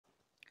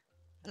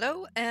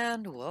Hello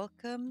and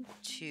welcome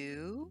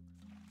to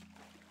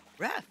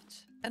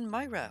RAFT and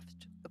my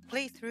RAFT, a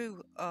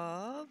playthrough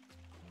of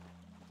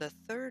the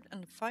third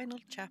and final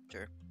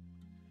chapter.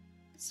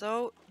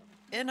 So,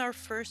 in our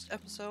first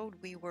episode,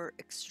 we were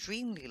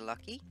extremely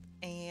lucky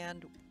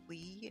and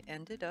we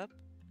ended up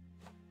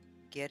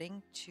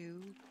getting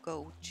to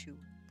go to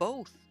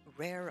both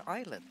rare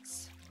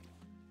islands,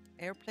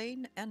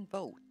 airplane and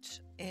boat.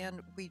 And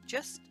we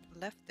just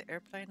left the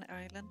airplane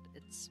island,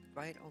 it's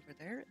right over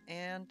there,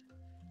 and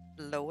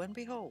lo and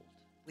behold,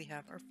 we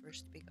have our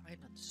first big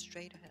island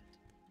straight ahead,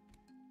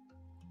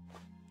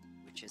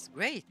 which is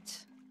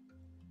great.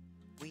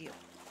 We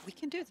we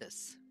can do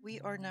this. We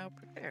are now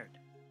prepared.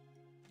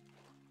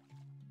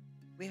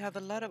 We have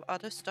a lot of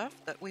other stuff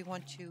that we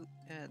want to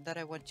that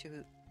I want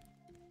to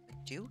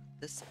do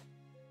this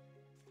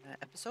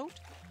episode.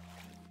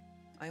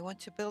 I want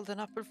to build an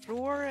upper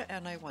floor,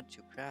 and I want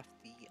to craft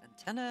the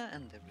antenna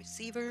and the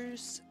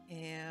receivers,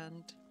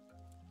 and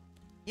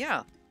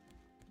yeah,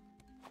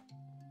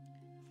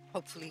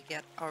 hopefully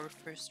get our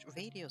first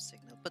radio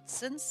signal. But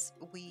since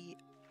we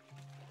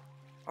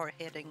are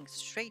heading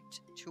straight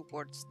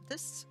towards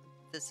this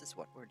is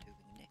what we're doing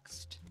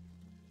next.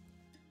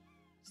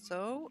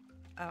 So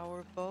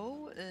our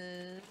bow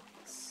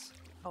is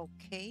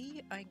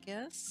okay, I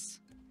guess.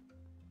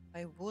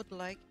 I would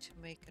like to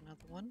make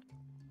another one.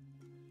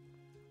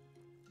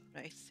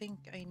 But I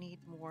think I need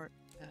more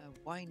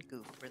wine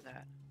goo for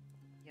that.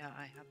 Yeah,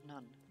 I have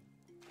none.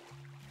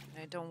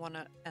 And I don't want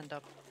to end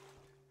up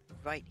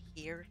right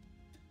here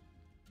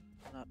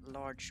on that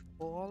large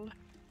wall.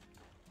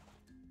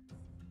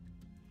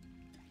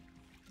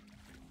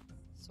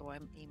 So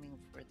I'm aiming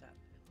for that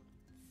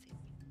little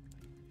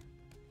thing.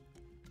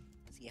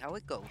 See how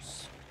it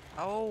goes.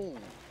 Oh,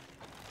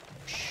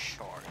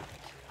 shark.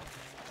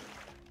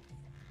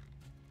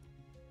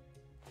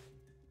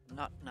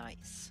 Not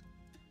nice.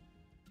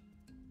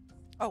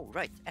 Oh,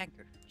 right,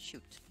 anchor.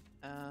 Shoot.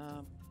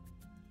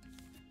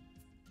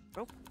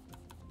 Rope.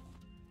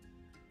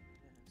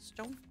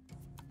 Stone.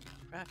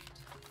 Craft.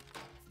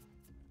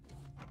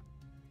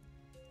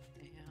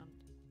 And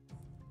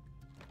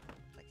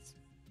place.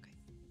 Okay.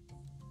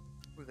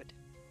 We're good.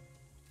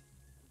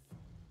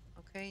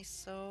 Okay,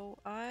 so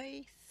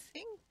I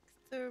think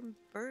the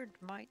bird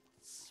might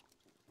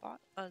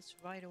spot us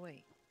right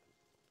away.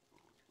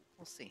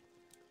 We'll see.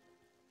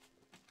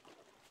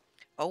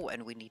 Oh,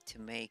 and we need to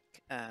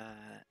make a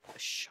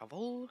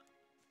shovel.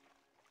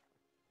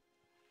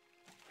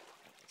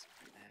 That was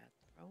a bad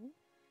throw.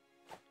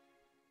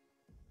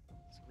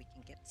 So we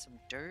can get some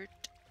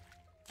dirt.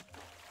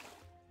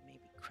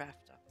 Maybe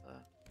craft up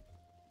a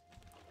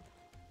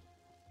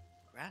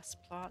grass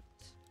plot.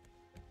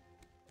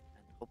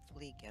 And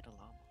hopefully get a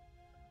llama.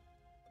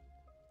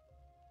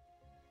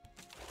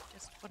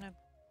 Just want to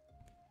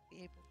be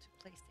able to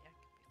place the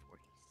anchor before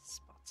he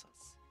spots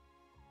us.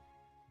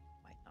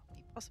 Might not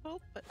be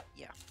possible, but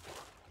yeah.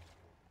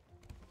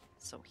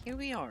 So here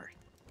we are.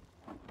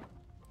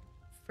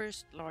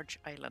 First large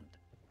island.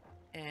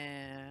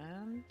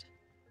 And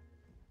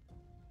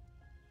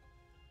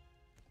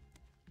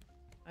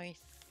I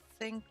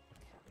think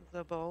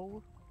the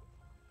bow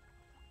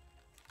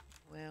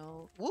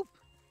will... Whoop!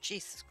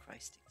 Jesus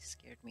Christ, it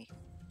scared me.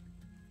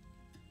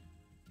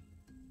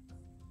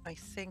 I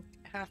think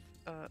half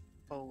a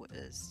bow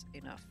is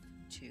enough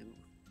to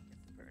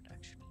get the bird,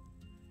 actually.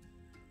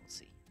 We'll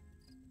see.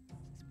 Has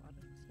he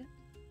spotted us yet?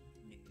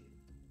 No.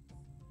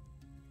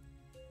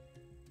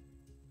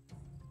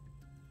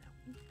 Now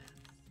he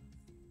has.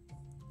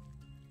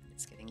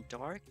 It's getting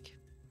dark.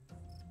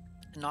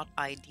 Not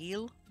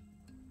ideal.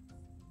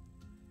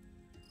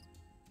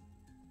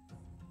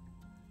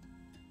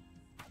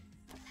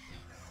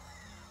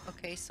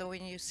 Okay, so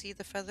when you see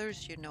the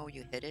feathers, you know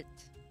you hit it.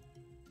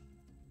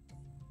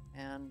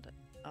 And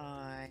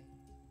I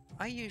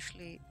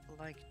usually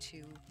like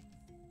to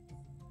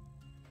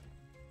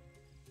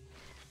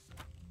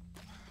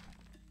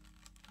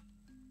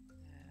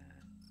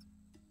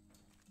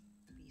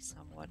be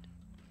somewhat...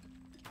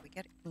 Can we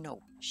get it?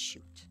 No,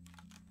 shoot.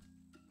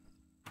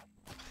 Can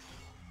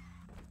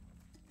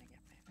I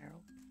get my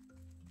arrow?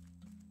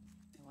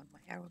 I want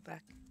my arrow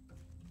back.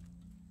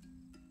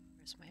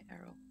 Where's my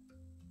arrow?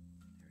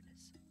 There it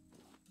is.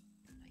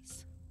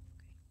 Nice.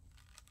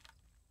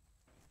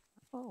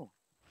 Okay. Oh.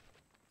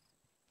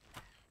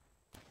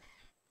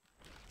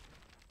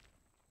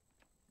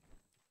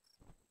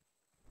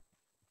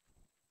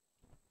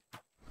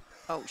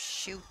 Oh,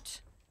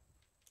 shoot.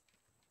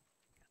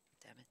 God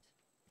damn it.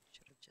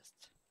 Should have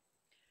just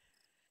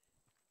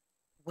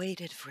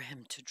waited for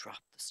him to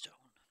drop the stone.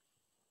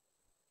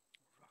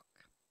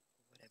 Rock.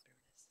 Whatever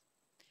it is.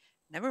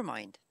 Never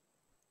mind.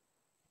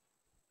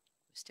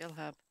 We still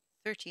have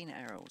 13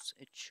 arrows.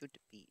 It should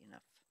be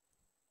enough.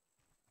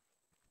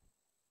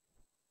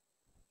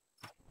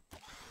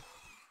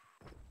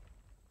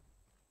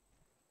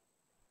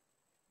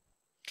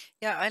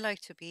 Yeah, I like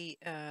to be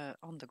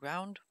on the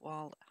ground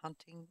while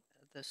hunting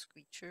the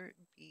Screecher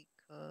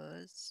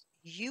because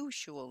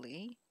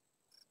usually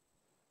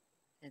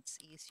it's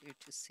easier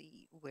to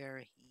see where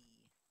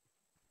he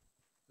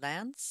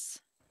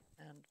lands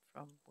and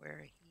from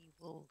where he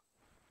will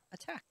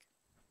attack,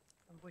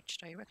 from which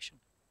direction.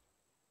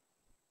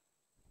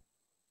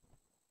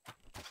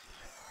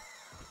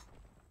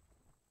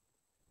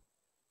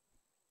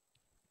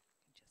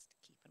 Just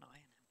keep an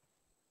eye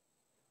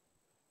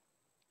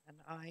on him. And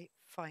I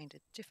find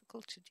it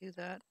difficult to do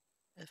that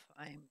if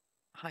I'm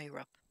higher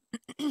up.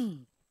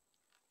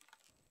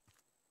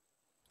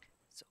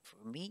 So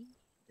for me,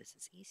 this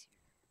is easier.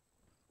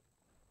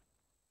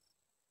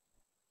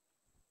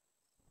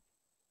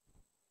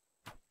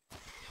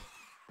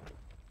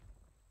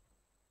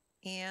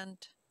 And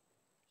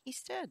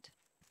he's dead.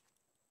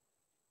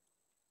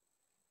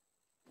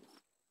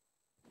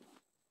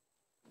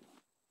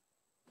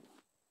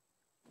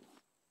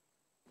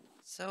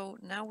 So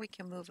now we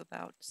can move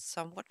about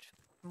somewhat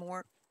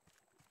more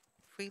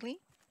freely.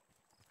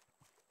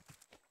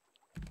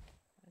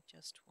 I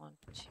just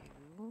want to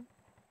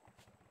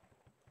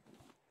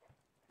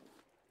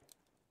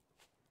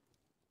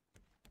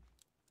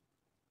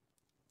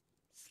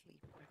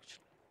sleep,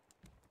 actually.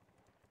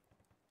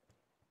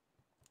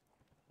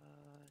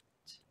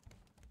 But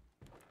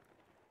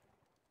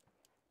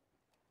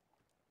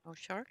no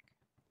shark?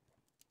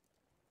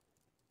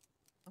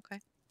 Okay.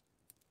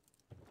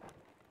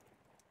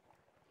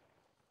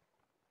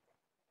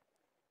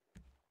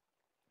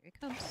 Here he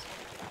comes.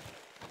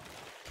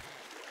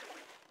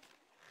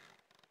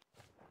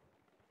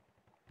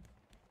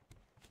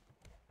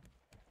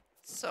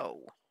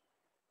 So,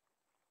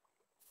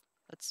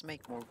 let's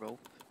make more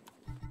rope.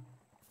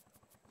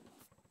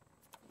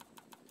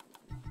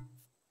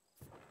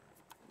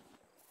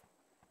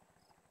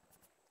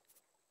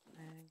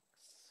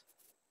 Planks.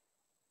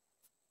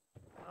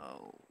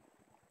 Oh,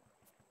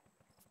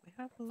 we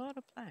have a lot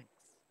of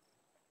planks.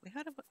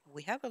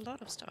 We have a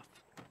lot of stuff.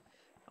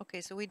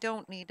 Okay, so we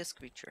don't need a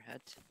Screecher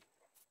head.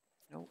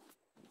 Nope.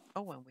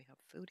 Oh, and we have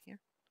food here.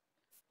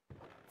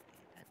 Okay,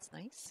 that's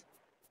nice.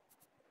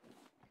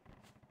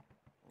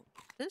 We'll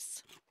get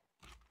this.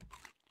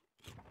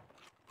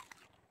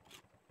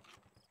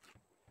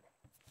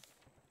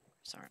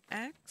 There's our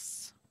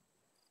axe.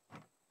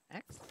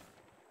 Axe.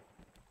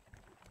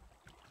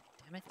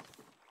 Damn it.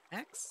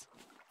 Axe.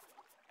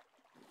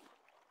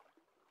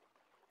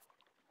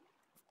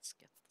 Let's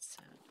get the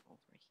sand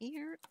over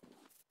here.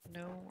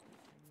 No, I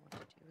didn't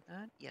want to do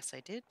that. Yes, I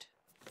did.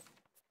 I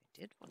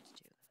did want to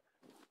do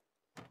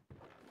that.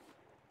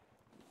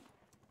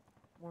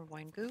 More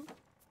wine goo.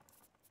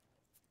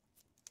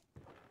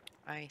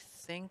 I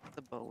think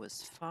the bow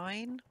is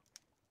fine.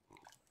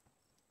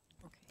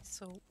 Okay,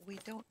 so we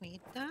don't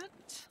need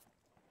that.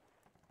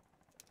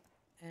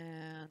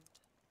 And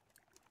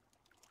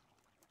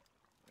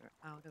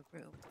we're out of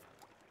room.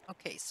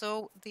 Okay,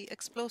 so the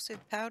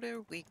explosive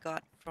powder we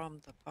got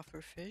from the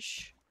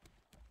pufferfish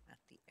at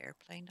the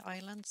airplane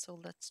island. So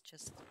let's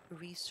just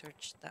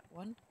research that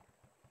one.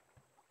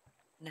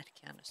 Net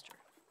canister.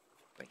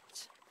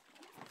 Great.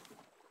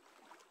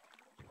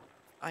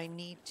 I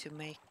need to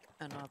make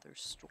another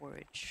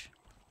storage.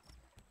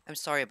 I'm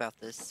sorry about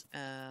this.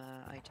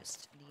 I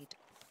just need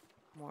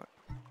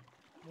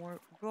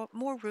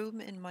more room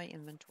in my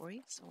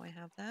inventory. So I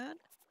have that.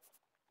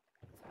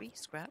 3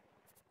 scrap.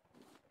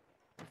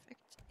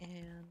 Perfect.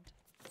 And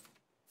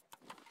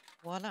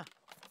voila.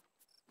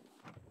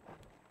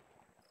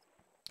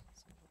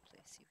 So we'll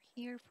place you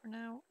here for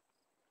now.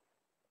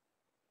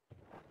 And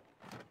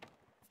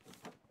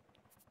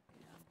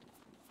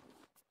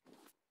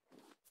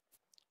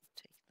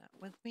take that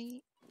with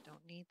me.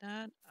 Don't need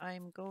that.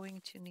 I'm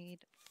going to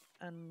need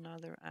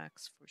another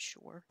axe for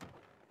sure.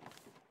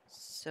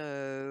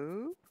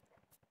 So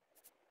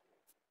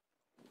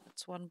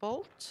that's 1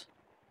 bolt.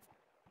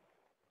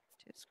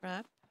 2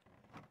 scrap.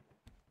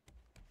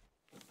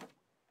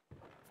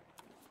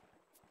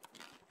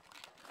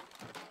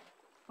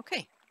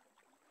 Okay.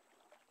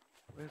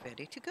 We're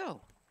ready to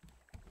go.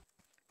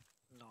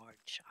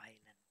 Large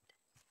island.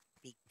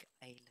 Big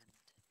island.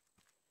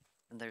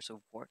 And there's a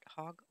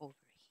warthog over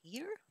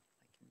here.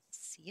 I can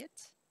see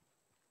it.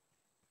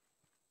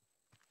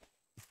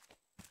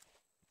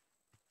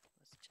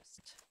 Let's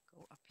just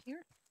go up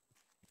here.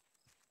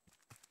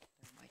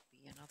 There might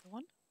be another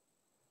one.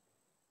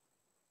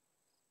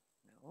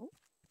 No.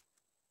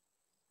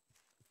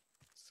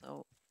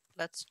 So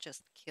let's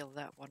just kill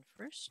that one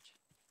first.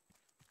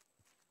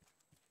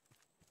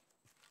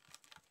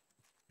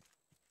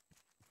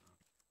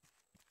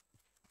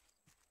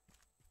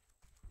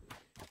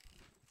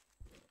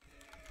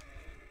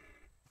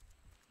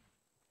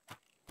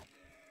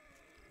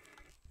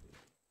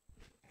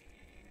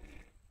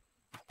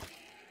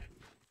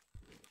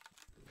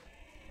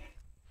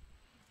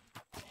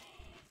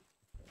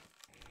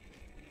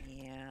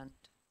 And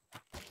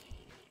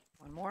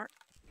 1 more.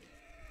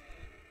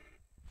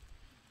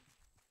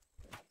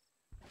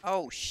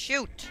 Oh,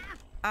 shoot!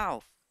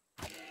 Ow.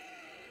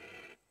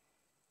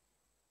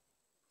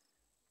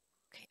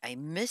 Okay, I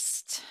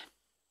missed.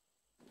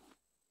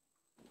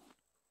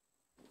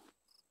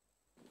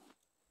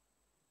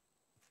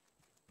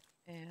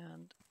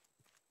 And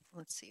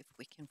let's see if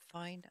we can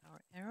find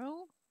our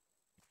arrow.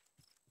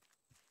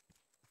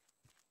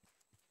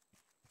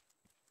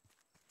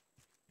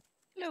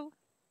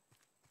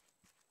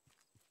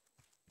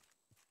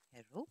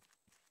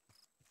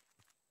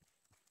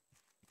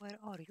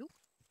 are you?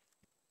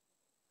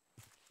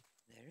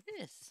 There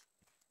it is.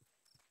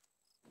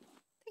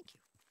 Thank you.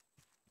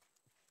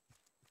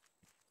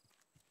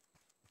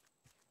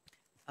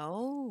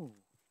 Oh,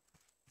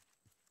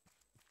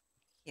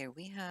 here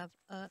we have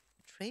a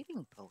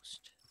trading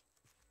post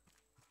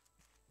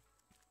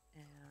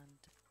and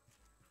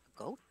a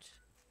goat.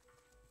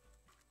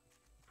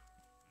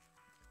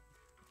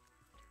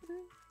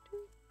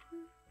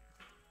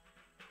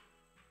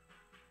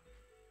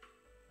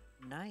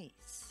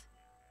 Nice.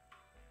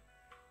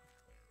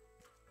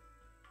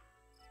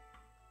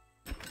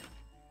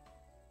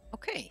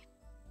 Okay.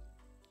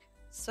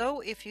 So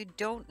if you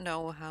don't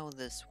know how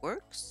this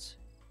works,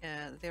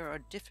 there are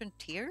different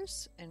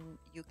tiers and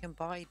you can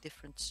buy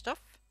different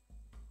stuff.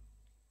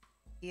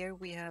 Here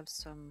we have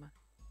some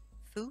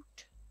food,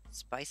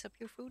 spice up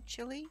your food,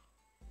 chili,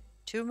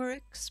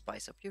 turmeric,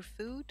 spice up your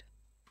food,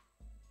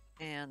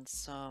 and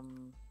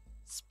some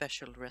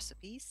special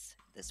recipes.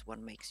 This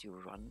one makes you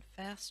run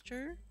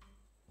faster,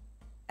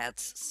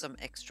 adds some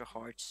extra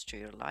hearts to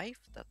your life.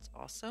 That's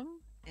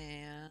awesome.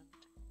 And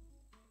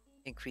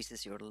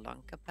increases your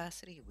lung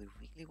capacity. We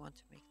really want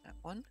to make that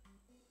one.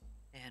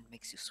 And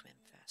makes you swim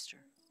faster.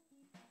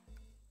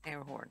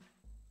 Air horn.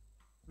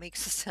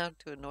 Makes a sound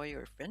to annoy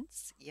your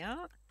friends.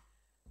 Yeah.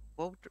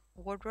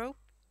 Wardrobe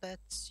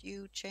lets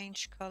you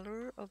change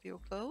color of your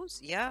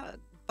clothes. Yeah, a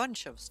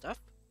bunch of stuff.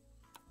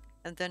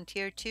 And then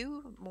tier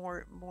 2,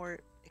 more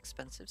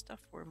expensive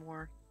stuff or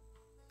more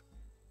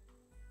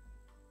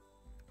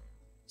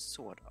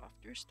sought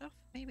after stuff,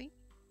 maybe.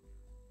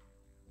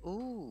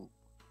 Ooh,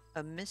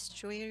 a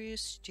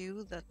mysterious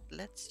stew that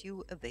lets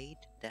you evade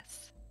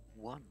death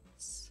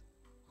once.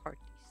 Hearty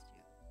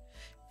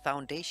stew.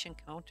 Foundation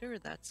counter,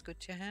 that's good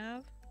to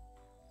have.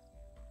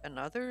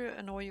 Another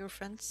annoy your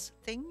friends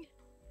thing.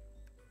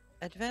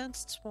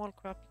 Advanced small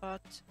crop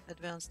plot,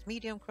 advanced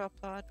medium crop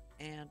plot,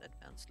 and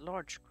advanced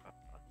large crop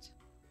plot.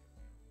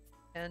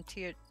 And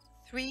tier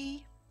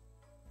 3,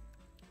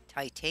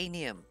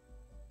 titanium.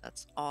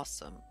 That's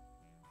awesome.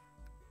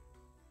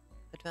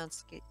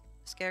 Advanced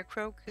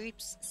scarecrow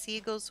keeps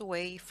seagulls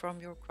away from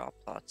your crop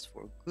plots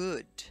for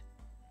good.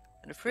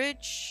 And a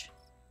fridge,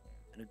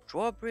 and a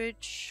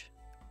drawbridge,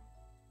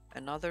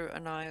 another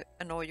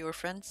annoy your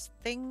friends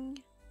thing,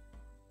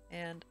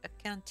 and a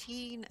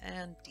canteen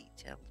and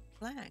detailed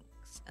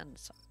planks and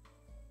some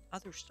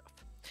other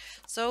stuff.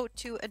 So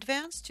to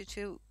advance to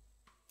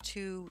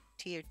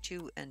tier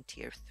 2 and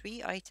tier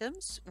 3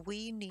 items,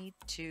 we need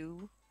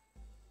to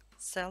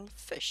sell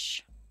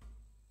fish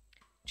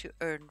to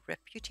earn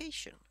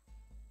reputation.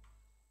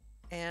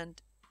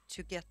 And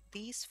to get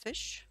these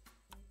fish,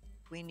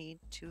 we need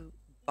to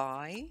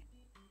buy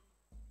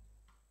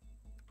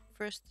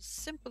first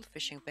simple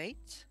fishing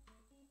bait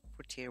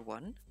for tier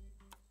 1,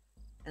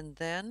 and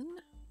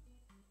then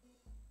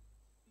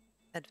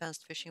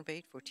advanced fishing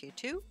bait for tier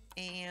 2,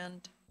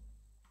 and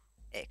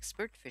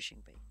expert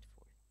fishing bait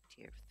for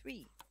tier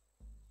 3.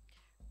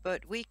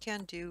 But we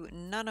can do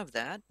none of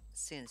that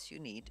since you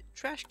need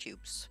trash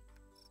cubes,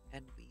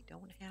 and we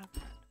don't have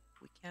that.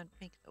 We can't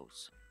make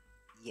those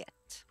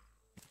yet.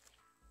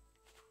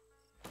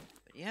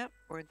 But yeah,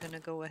 we're gonna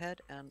go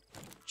ahead and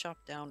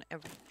chop down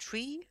every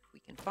tree we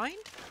can find.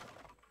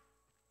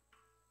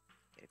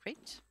 Get a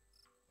crate,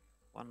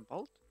 1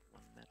 bolt,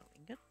 1 metal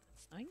ingot,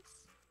 that's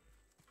nice.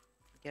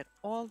 Get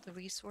all the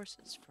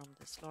resources from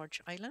this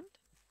large island.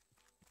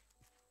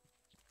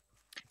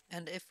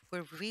 And if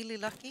we're really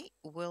lucky,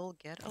 we'll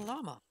get a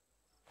llama.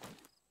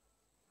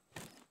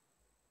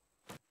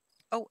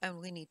 Oh, and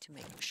we need to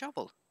make a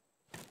shovel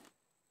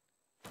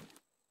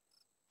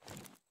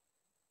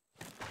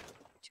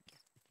to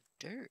get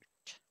the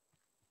dirt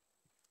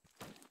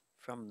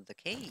from the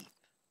cave.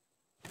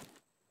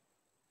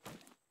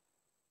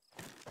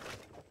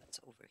 That's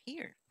over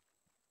here.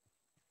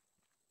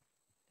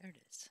 There it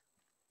is.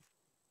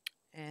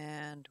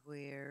 And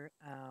we're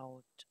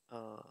out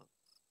of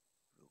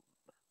room.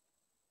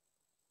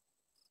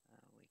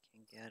 We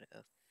can get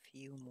a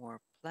few more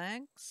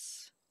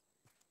planks.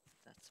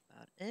 That's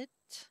about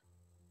it.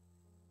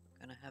 We're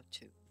gonna have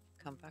to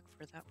come back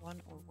for that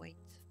one or wait.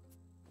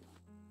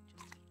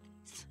 Just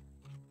these.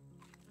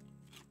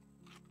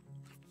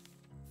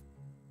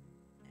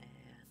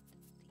 And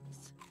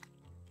these.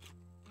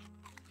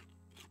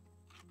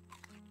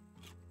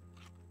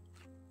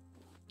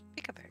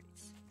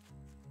 Pick-a-berries.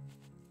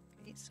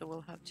 Okay, so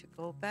we'll have to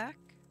go back.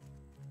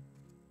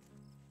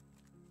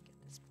 Get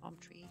this palm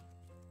tree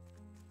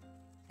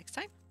next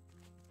time.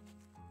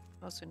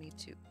 We also need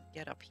to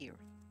get up here.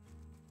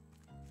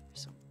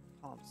 There's some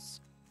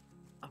palms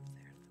up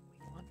there that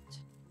we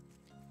want.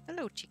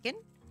 Hello, chicken.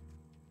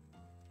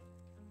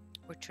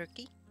 Or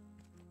turkey.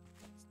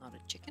 It's not a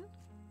chicken.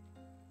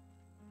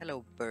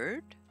 Hello,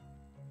 bird.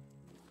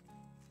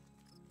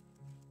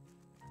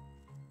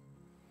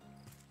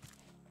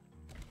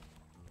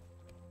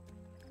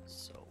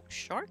 So,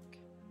 shark.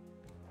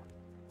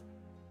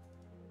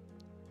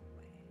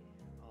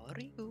 Where are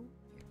you?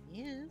 Here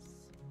he is.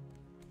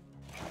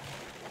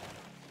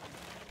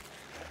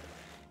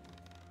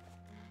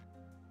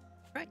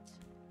 Right.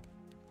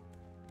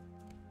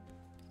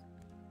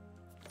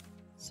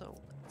 So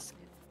let's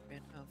get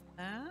rid of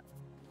that.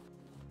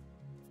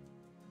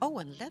 Oh,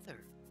 and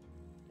leather.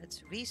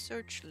 Let's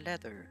research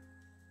leather.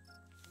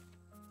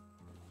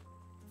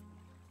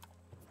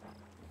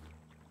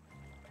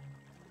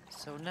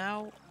 So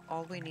now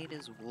all we need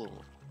is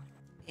wool.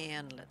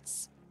 And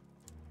let's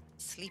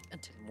sleep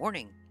until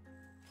morning.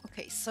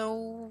 Okay,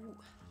 so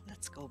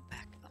let's go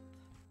back up.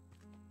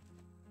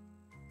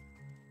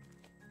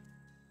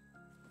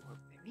 More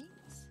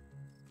berries.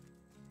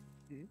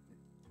 Ooh,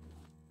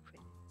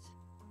 great.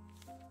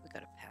 We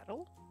got a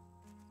paddle.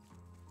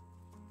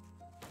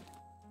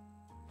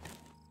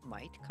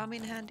 Might come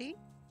in handy.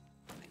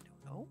 I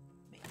don't know,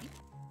 maybe.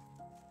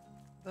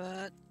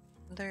 But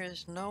there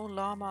is no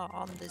llama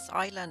on this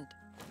island.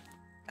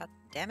 God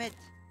damn it.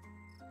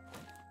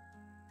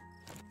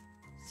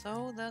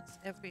 So that's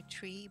every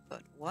tree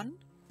but one.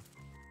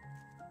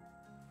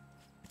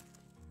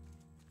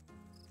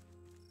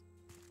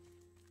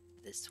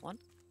 This one.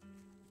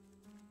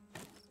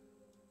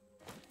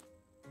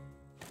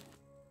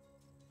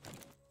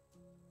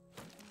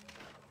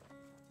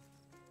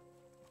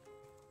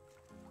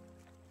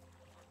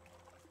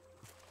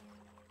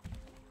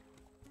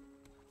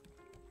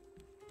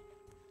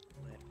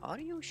 Where are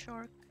you,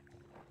 shark?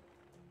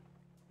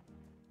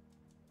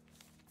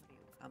 Are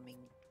you coming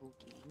to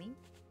kill me?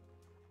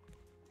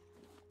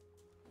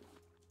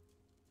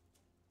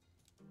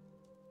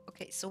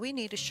 Okay, so we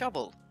need a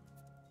shovel.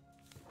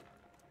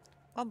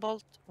 One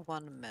bolt,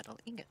 one metal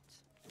ingot.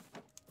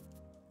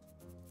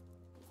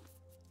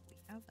 We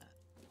have that.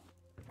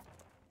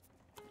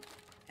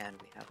 And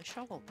we have a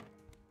shovel.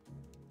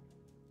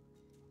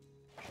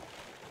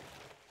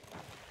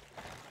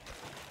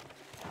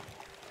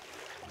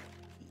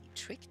 He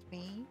tricked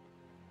me.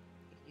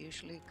 It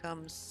usually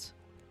comes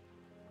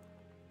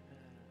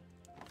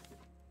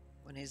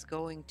when he's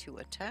going to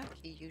attack,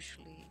 he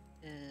usually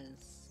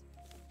is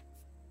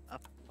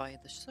up by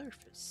the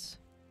surface.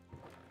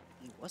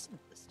 He wasn't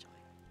this time.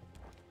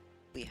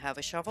 We have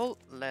a shovel.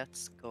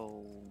 Let's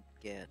go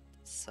get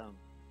some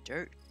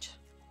dirt.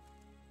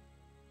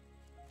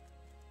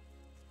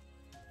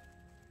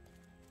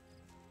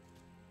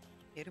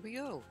 Here we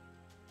go.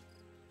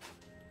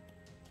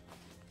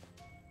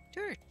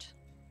 Dirt.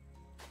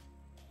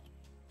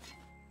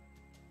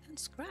 And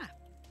scrap.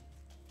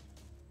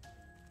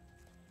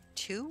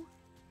 2?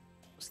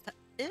 Was that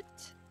it?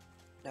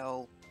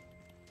 No.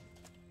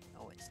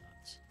 No, it's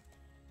not.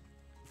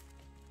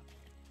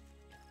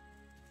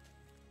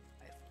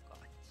 I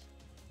forgot.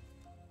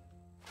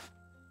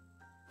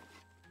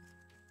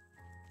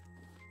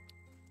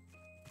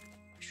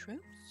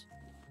 Mushrooms.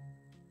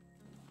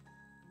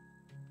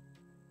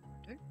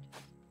 Dirt.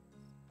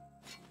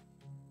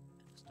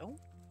 And stone.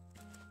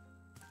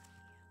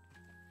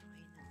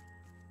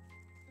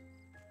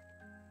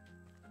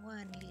 And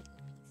finally, one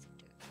little piece of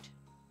dirt.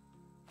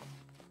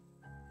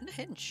 And a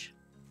hinge.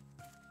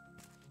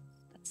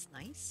 That's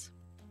nice.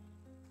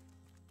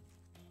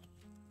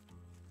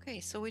 Okay,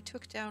 so we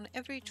took down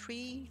every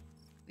tree.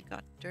 We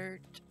got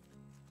dirt.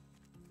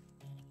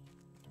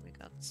 We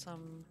got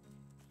some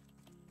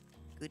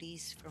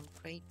goodies from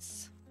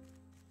crates.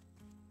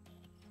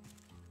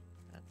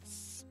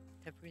 That's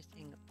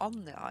everything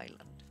on the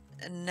island.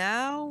 And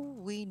now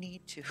we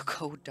need to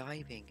go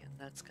diving, and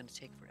that's going to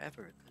take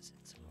forever because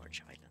it's a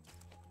large island.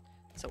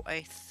 So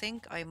I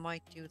think I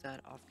might do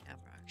that off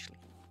camera actually.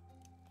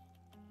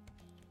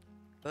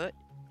 But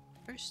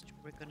first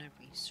we're going to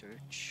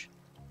research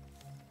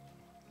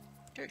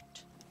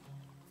dirt.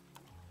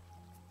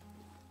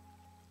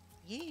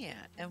 Yeah,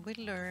 and we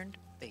learned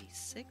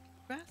basic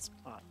grass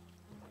plot.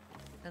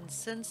 And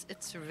since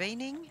it's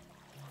raining,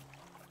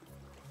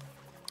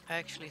 I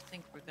actually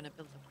think we're going to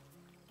build them.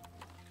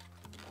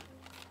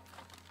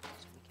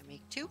 So we can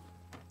make 2,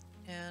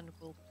 and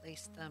we'll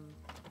place them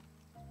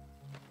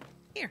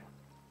here.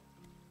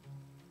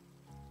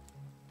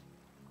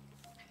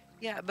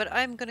 Yeah, but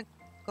I'm going to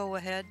go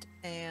ahead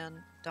and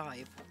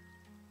dive.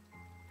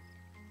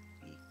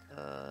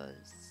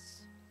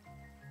 Because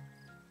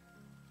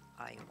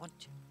I want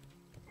to.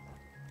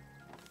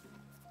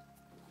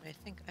 I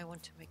think I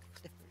want to make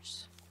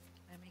flippers.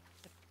 Can I make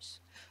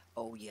flippers?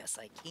 Oh yes,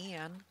 I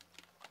can.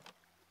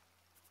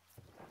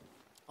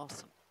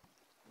 Awesome.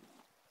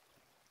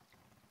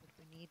 But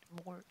we need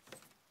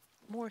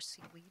more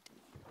seaweed.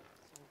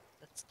 So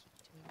let's keep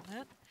doing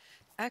that.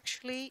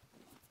 Actually,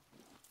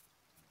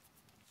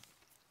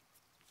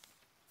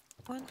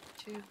 1,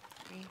 2,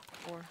 3,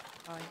 4,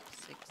 5,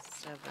 6,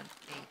 7,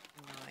 8,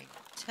 9,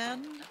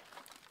 10. Do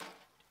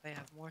I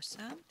have more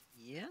sand?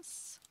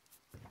 Yes.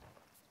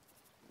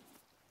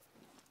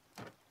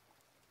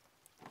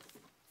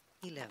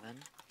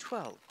 11,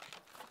 12.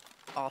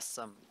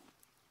 Awesome.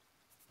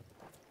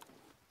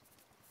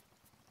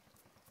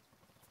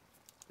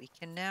 We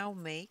can now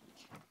make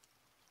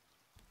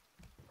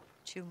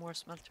 2 more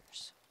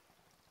smelters.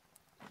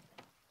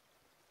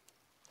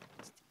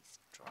 Let's these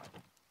dry.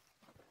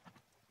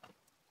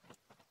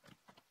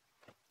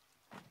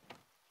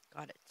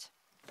 Got it.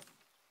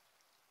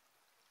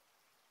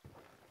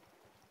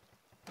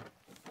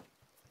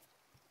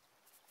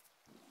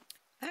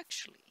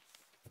 Actually,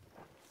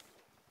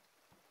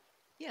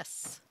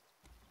 Yes.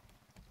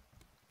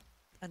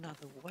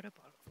 Another water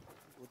bottle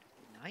would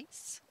be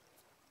nice.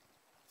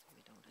 So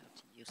we don't have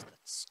to use that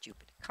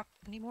stupid cup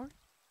anymore.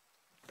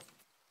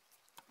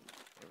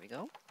 There we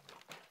go.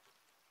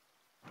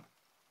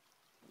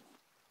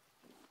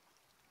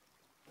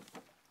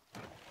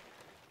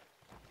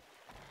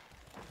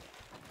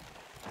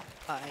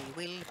 I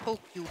will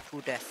poke you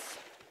to death.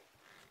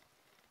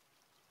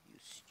 You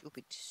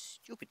stupid,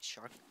 stupid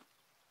shark.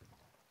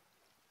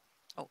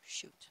 Oh,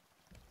 shoot.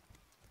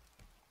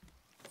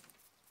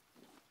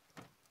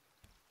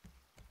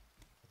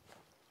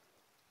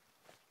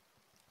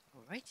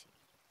 Alrighty.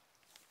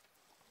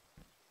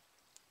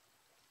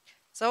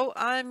 So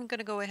I'm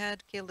gonna go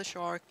ahead, kill the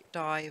shark,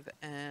 dive,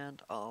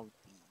 and I'll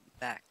be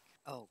back.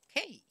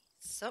 Okay,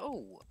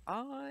 so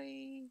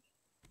I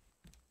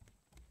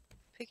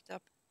picked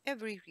up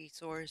every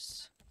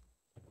resource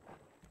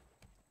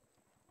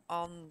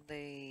on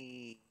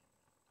the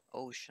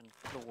ocean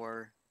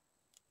floor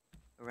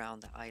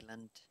around the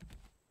island,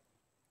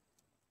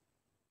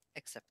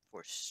 except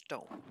for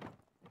stone.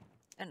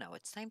 And now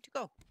it's time to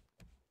go.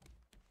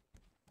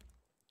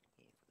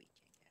 If we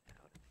can get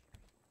out of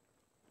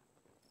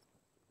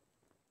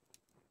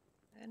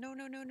here. No,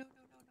 no, no, no, no,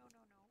 no, no,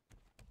 no,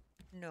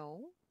 no.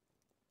 No.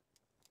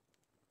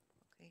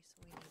 Okay, so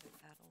we need a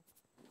paddle.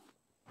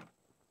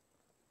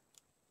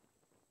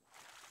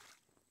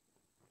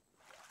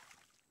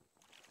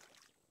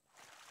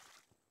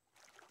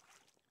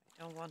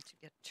 I don't want to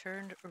get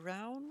turned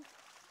around.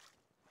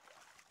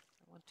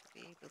 I want to be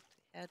able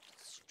to head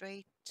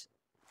straight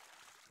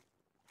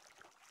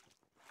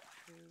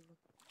through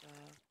the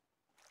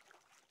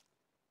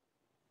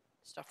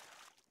stuff.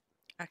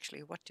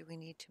 Actually, what do we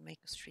need to make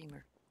a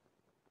streamer?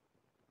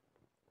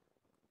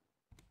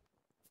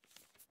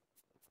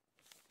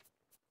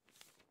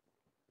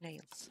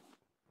 Nails.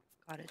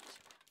 Got it.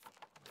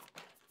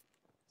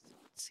 So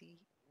let's see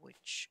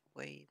which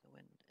way the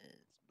wind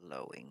is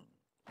blowing.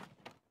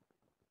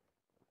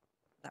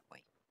 That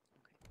way.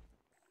 Okay.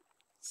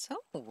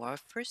 So, our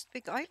first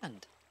big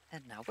island.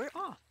 And now we're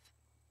off.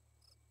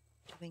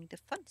 Doing the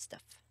fun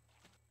stuff.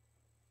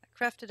 I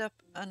crafted up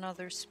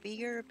another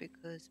spear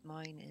because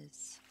mine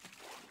is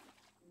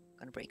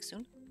gonna break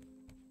soon.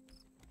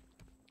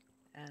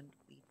 And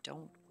we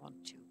don't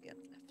want to get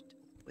left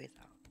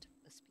without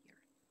a spear.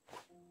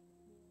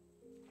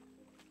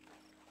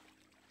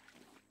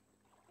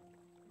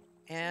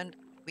 And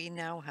we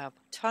now have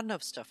a ton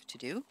of stuff to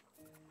do.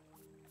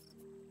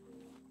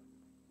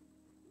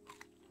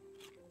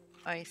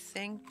 I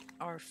think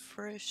our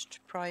first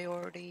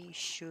priority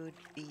should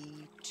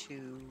be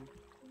to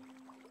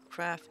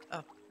craft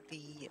up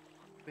the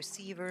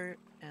receiver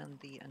and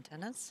the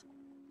antennas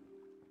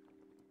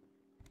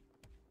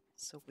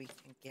so we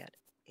can get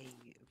a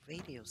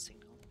radio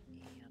signal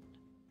and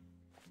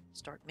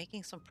start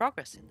making some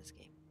progress in this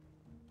game.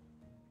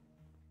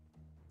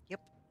 Yep.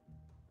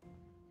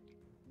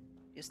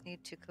 Just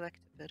need to collect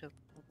a bit of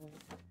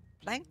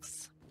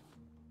planks.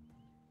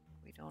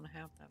 We don't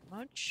have that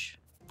much.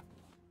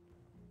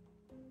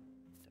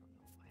 Don't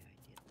know why I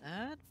did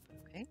that,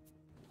 but okay.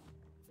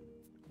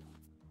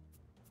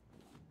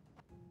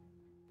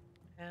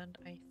 And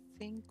I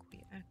think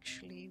we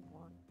actually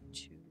want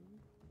to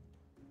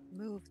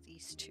move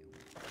these two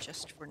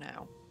just for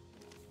now.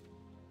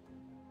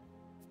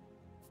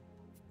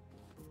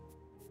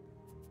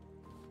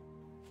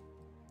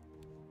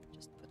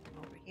 Just put them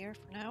over here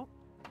for now.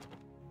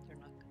 They're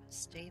not going to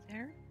stay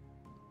there.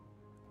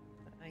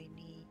 But I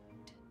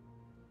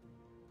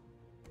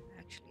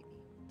actually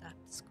need that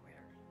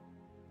square,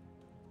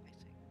 I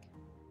think.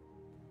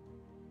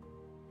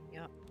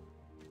 Yeah.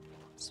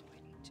 So I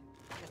need to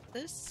get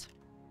this.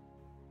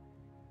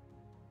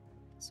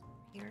 This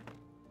over here.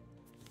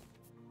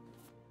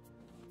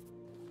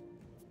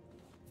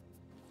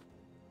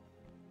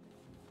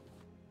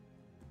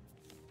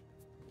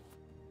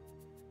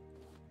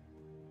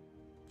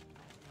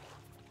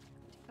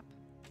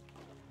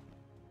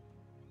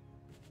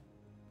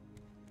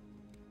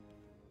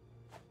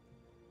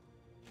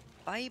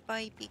 Bye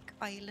bye, big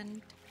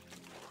island.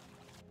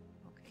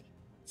 Okay,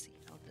 let's see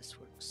how this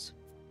works.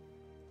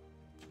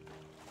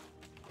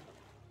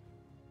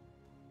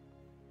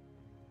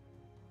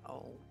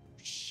 Oh,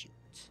 shoot.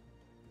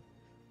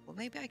 Well,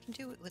 maybe I can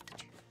do it with the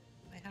two.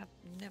 I have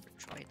never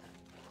tried that.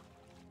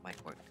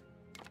 Might work.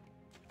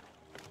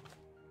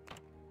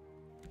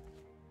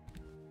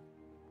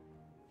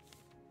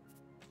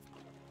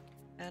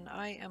 And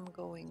I am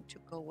going to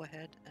go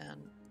ahead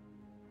and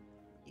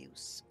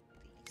use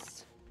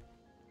these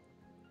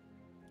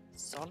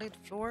solid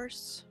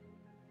floors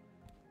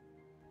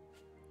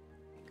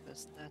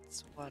because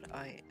that's what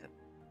I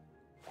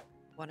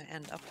want to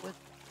end up with.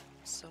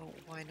 So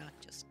why not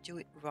just do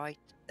it right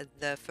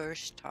the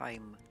first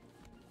time?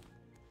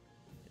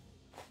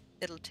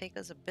 It'll take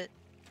us a bit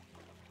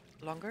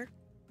longer,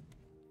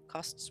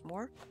 costs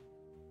more.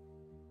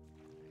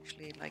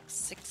 Actually, like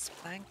 6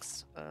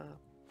 planks,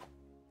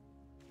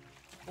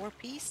 4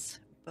 piece,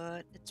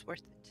 but it's worth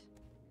it,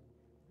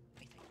 I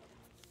think.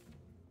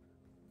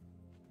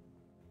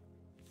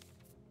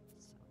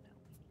 So now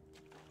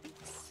we need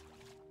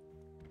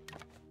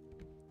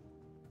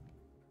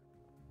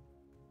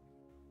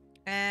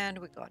And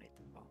we got it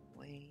the wrong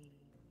way.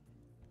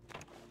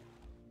 God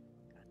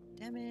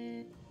damn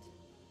it.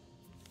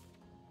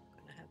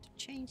 Gonna have to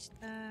change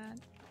that.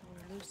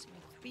 We're losing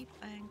 3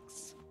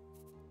 planks.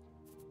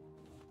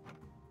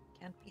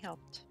 Can't be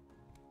helped.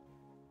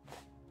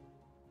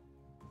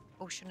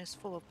 Ocean is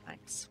full of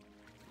planks.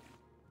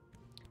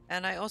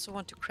 And I also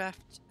want to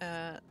craft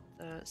the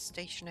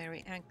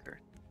stationary anchor.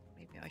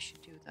 Maybe I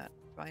should do that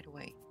right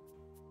away.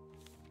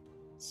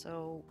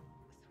 So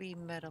 3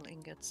 metal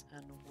ingots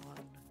and 1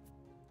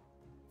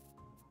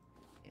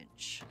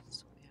 hinge.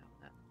 So we have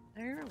that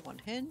there. 1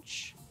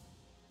 hinge,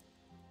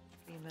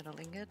 3 metal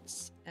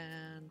ingots,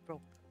 and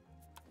rope.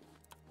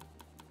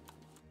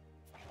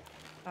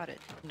 Got it.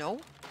 No.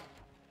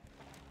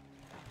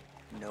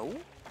 No.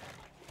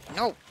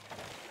 No.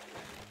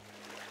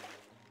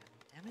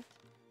 Damn it.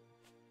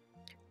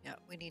 Yeah,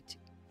 we need to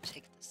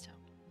take this down.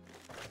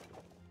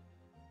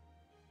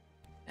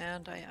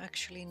 And I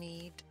actually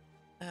need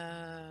 5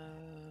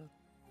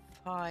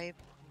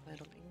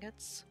 metal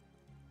ingots.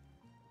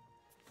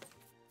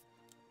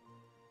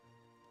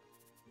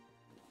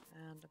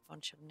 And a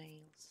bunch of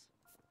nails.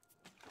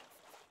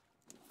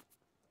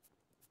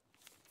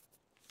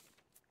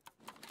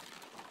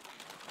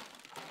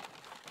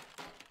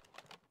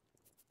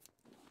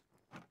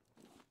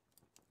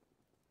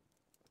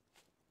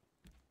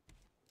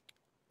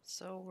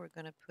 So we're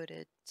gonna put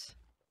it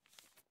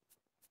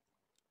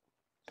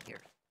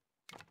here.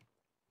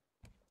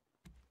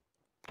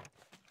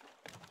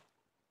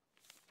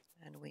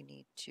 And we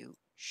need to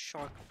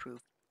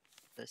shark-proof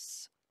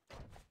this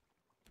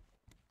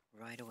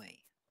right away,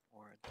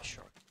 or the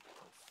shark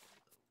will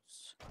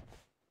lose.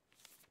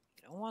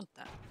 You don't want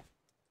that.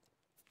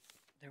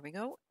 There we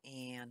go,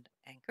 and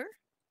anchor.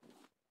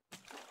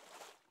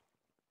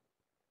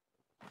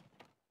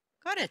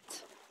 Got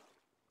it.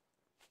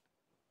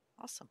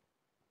 Awesome.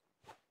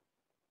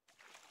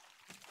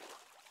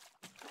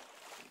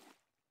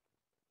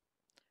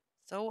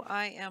 So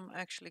I am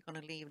actually going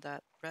to leave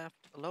that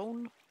raft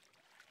alone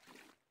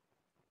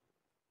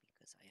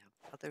because I have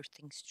other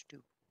things to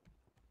do.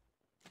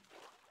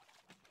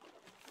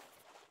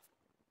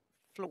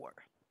 Floor.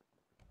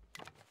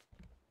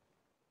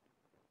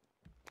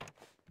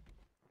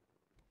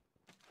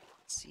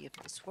 Let's see if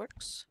this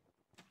works.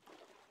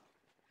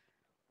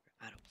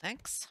 We're out of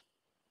planks.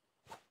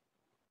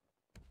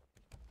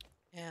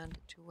 And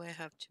do I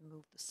have to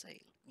move the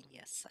sail?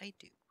 Yes, I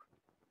do.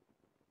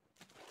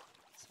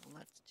 So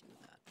let's do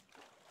that.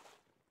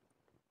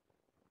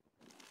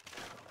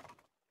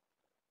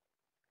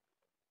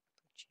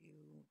 Put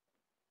you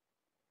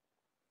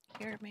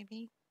here,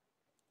 maybe.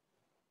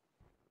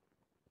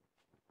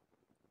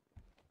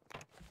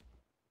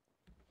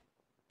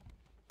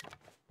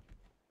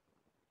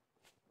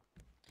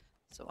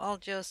 So I'll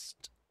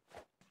just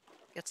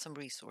get some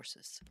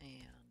resources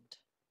and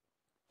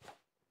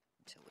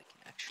until we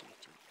can actually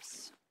do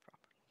this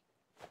properly.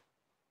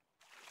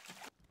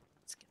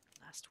 Let's get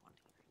the last one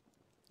here.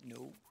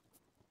 No.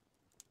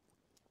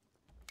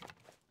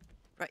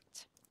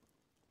 Right.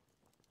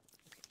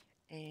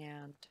 Okay.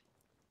 And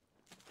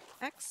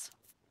X.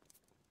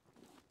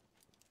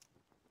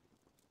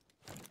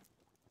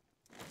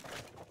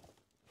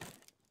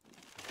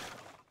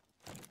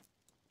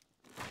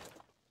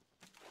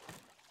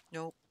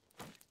 Nope.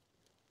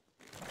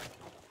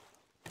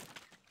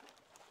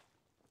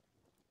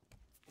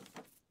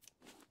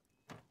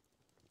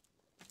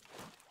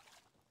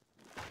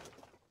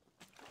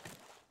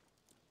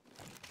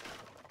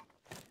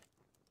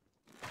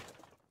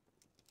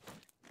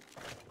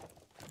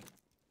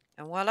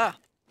 And voila,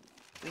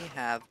 we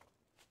have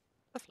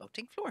a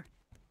floating floor.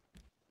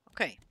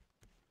 Okay.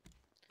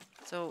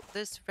 So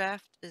this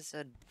raft is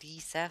a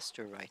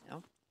disaster right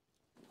now.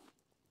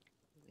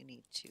 We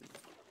need to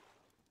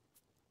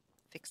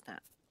fix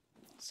that.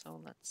 So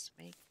let's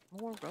make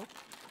more rope.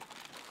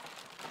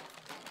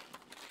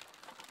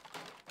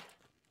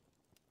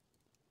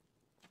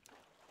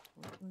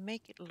 We can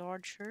make it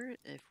larger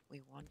if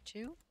we want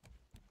to.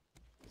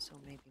 So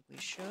maybe we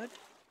should.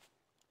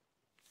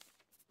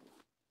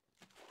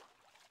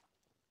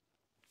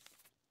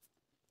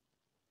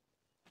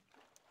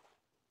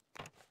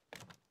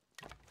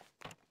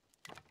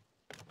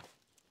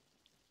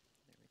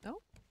 There we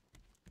go.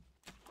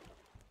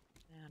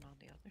 And on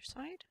the other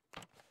side.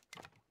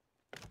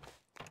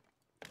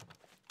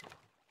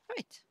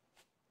 Right.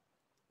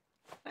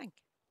 Thank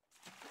you.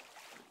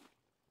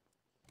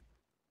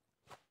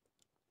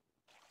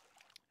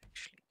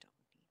 Actually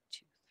don't need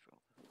to throw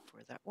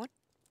for that one.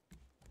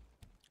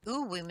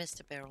 Ooh, we missed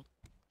a barrel.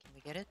 Can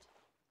we get it?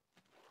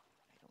 I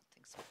don't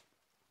think so. I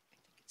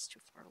think it's too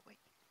far away.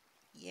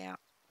 Yeah.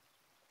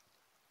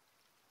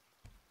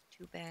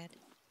 Too bad.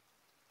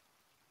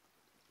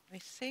 I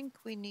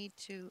think we need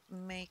to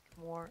make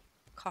more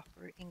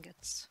copper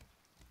ingots.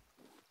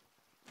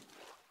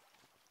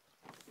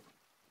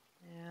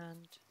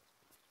 And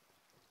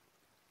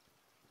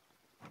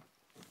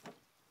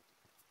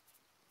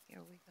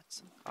here we got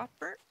some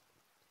copper.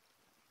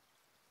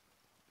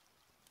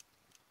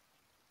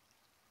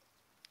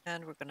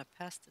 And we're going to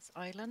pass this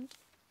island.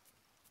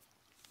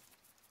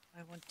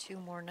 I want 2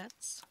 more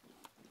nets.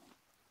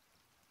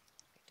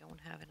 I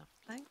don't have enough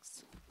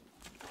planks.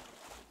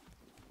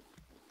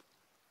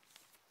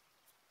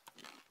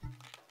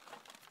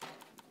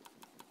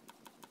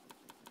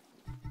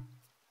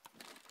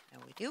 Now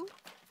we do.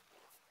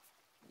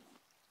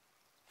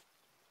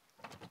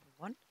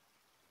 1,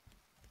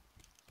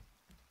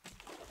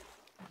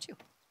 2.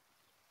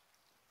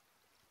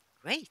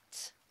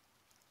 Great.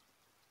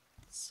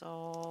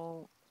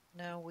 So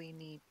now we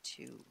need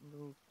to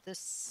move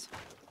this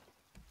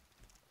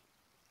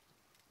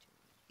to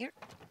here.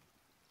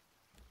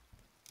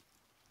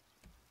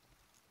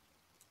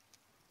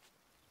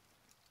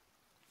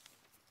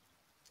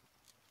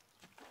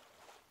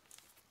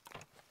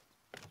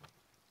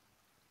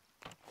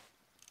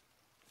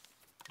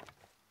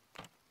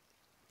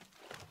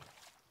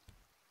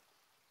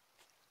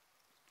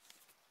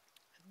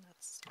 And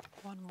that's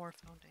 1 more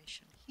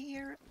foundation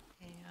here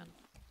and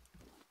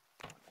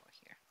 1 more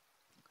here.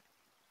 Okay.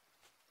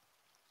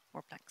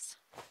 More planks.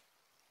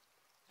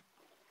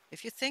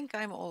 If you think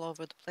I'm all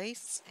over the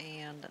place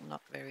and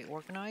not very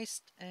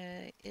organized,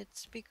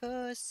 it's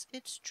because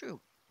it's true.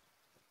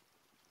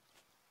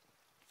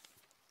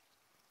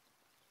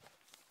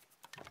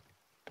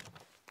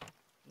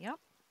 Yep.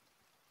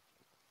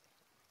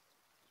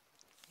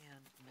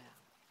 And now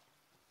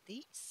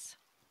these.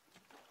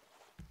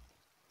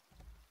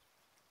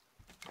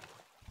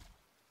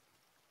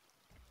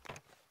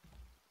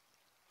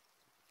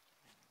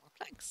 And more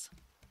planks.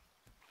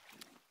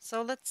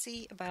 So let's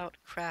see about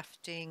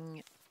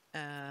crafting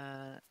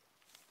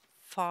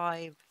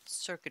 5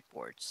 circuit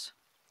boards.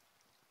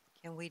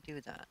 Can we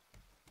do that?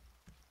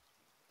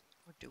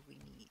 Or do we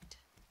need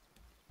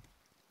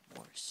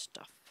more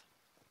stuff?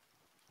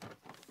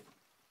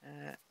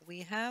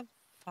 We have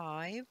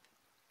 5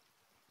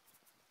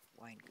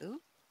 wine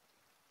goo.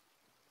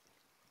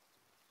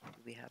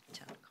 Do we have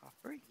 10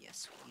 copper?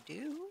 Yes, we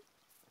do.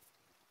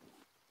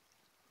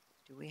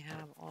 Do we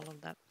have all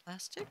of that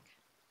plastic?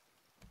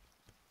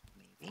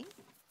 Maybe.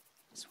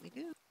 Yes, we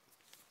do.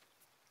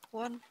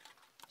 1,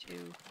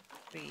 2,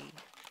 3,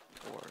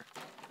 4,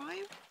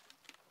 5.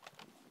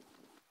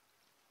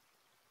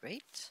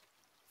 Great.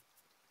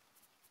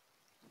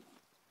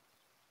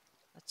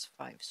 That's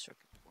 5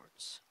 circuit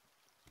boards.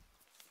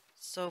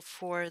 So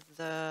for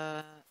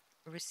the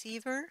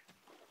receiver,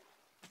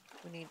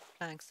 we need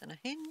planks and a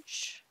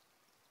hinge,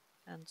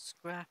 and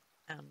scrap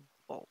and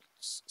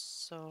bolts.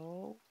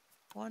 So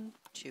 1,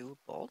 2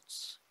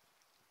 bolts,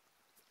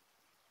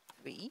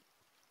 3,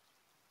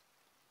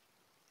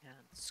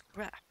 and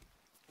scrap.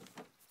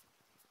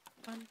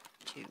 1,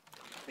 2,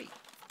 3.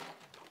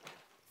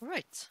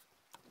 Right.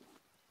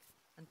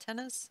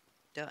 Antennas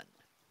done.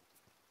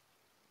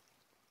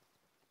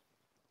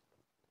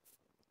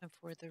 And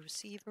for the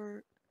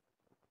receiver,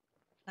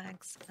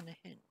 planks and a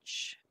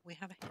hinge. We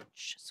have a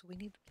hinge, so we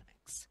need the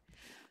planks.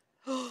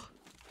 Oh,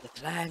 the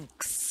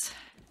planks!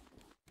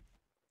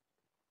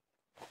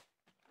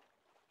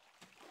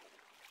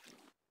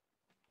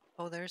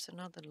 Oh, there's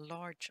another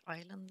large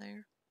island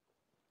there.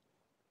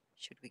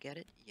 Should we get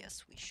it?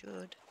 Yes, we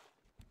should.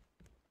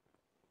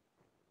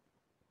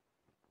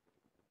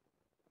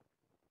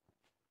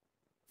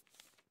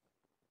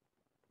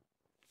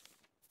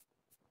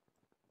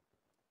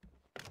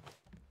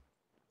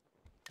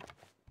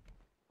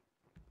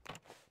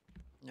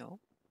 No.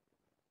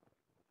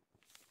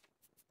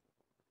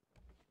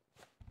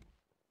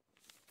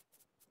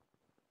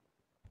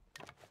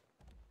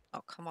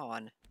 Oh, come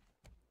on.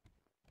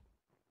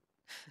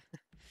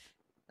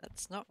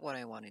 That's not what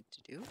I wanted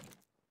to do.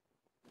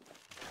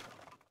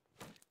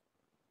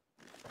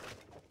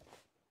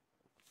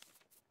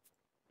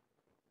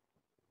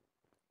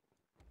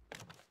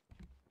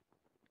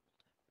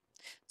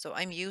 So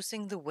I'm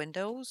using the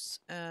windows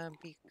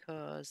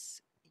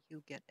because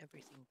you get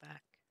everything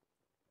back.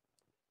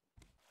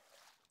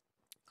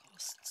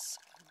 Costs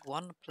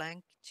 1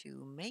 plank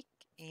to make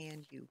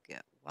and you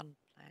get 1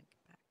 plank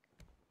back.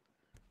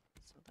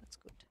 So that's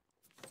good.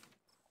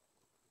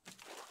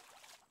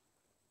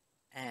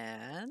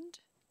 And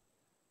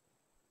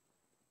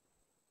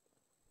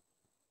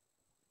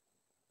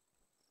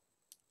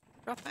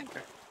drop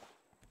anchor.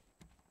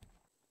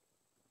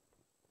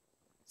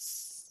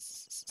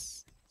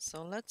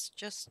 So let's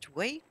just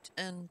wait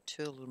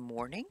until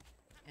morning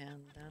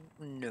and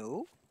then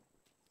no.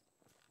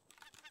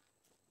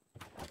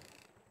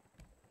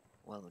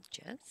 Well,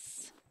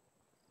 Jess.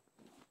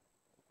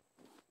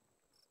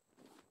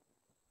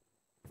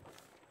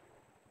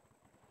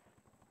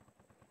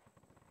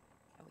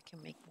 Yeah, we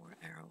can make more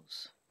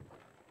arrows.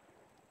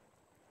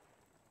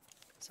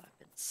 Because I've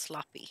been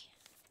sloppy.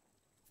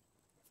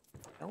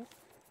 No?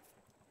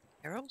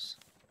 Arrows?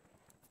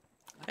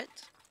 Got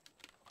it?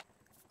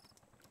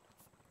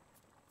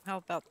 How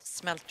about the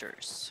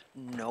smelters?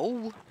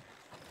 No.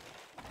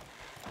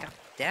 God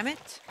damn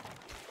it.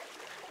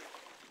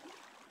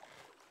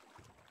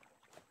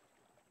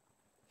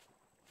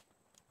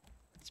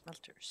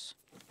 Smelters.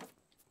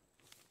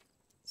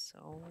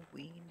 So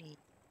we need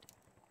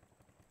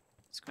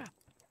scrap.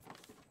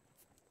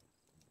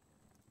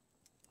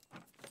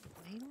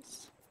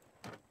 Nails.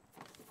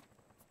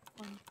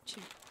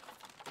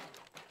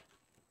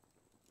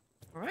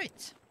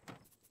 Right.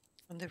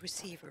 On the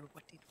receiver,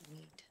 what did we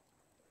need?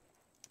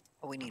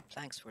 Oh, we need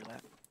planks for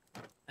that.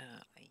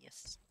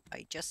 Yes,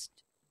 I just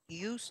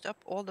used up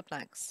all the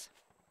planks.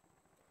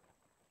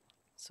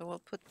 So I'll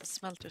put the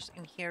smelters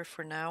in here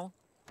for now.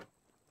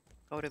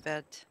 Go to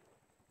bed.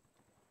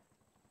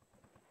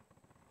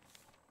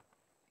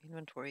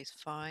 Inventory is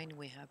fine.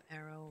 We have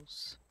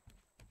arrows.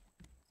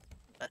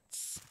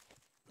 Let's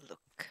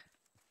look.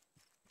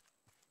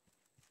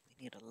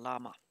 We need a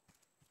llama.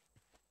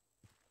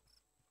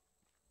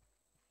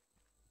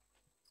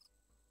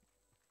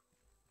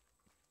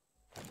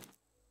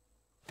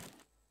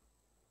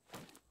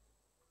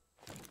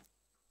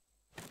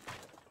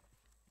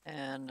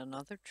 And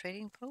another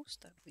trading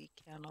post that we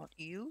cannot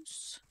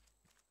use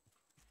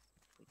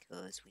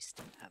because we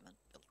still haven't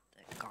built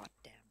the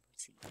goddamn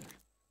receiver.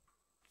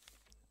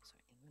 That's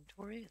our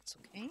inventory, it's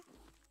okay.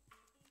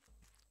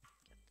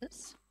 Get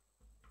this.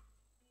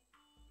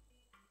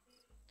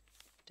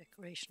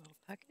 Decorational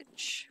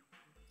package.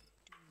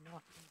 We do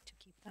not need to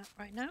keep that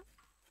right now.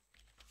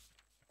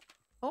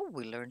 Oh,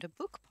 we learned a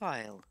book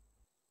pile.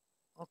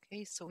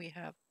 Okay, so we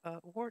have a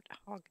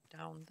warthog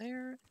down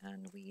there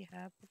and we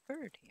have a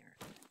bird here.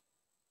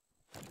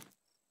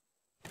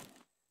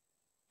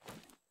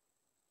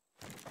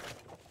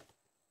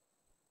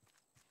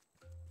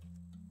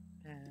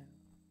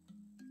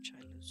 Which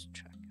I lose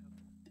track of.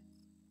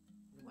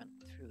 We went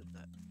through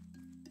the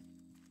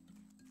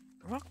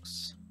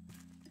rocks.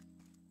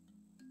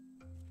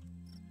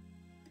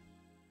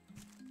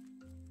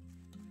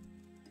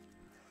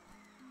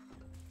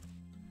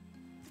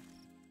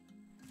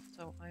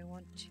 So I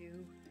want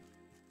to...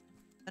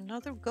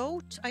 Another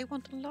goat? I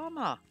want a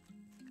llama.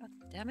 God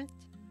damn it.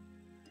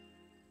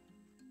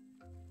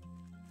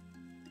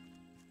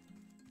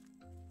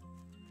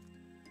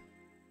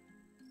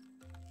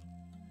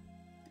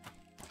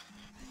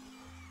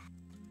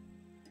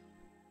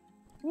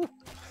 Ooh.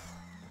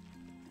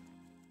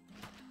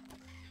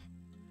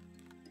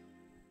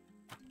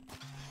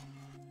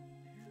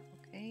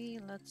 Okay,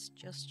 let's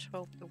just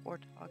hope the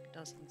warthog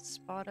doesn't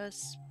spot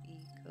us,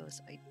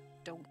 because I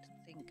don't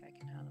think I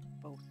can handle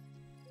both.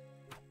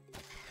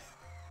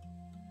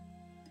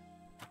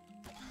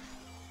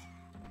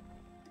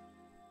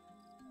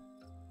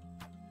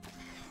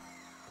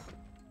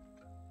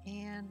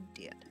 And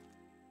did.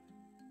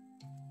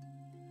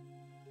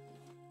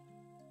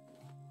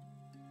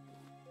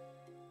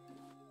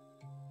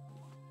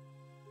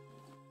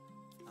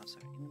 How's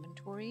our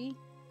inventory?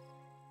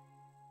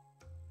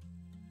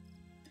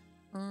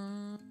 I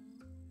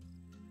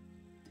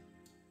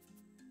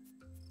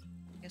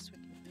guess we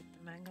can eat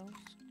the mangoes.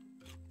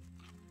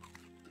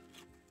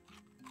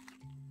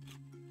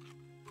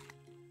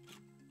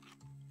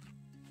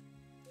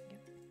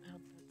 Yep,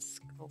 and let's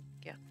go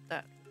get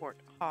that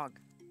warthog.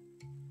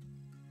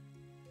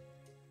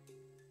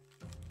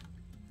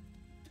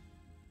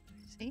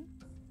 See?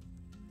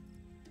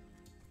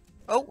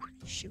 Oh,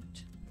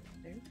 shoot.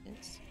 There it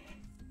is.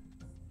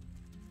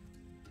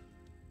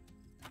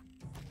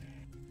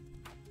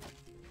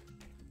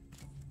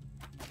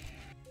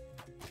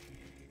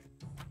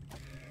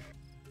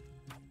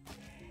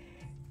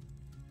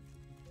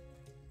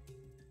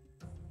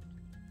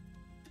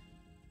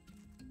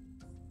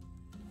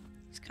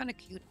 It's kind of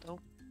cute though.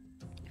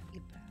 I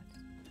feel bad.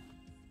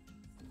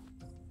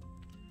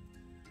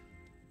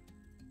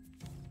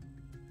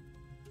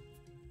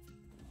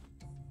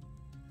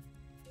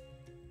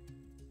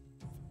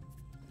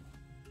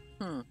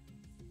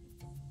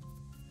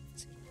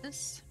 Let's eat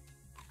this.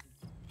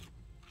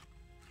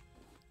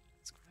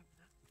 Let's grab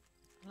that.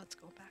 Let's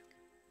go back.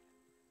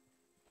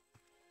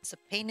 It's a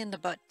pain in the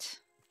butt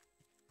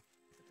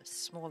with a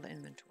small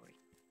inventory.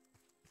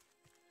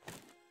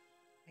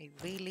 I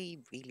really,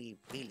 really,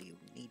 really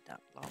need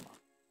that llama.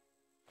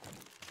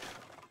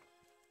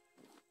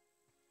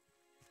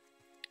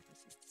 This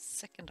is the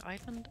second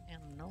island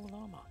and no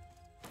llama.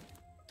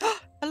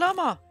 A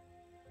llama!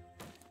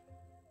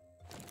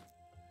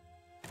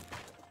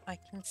 I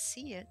can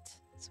see it.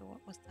 So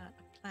what was that?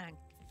 A plank.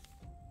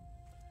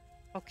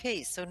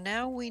 Okay, so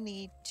now we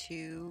need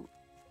to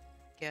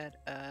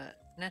get a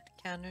net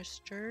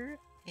canister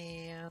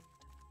and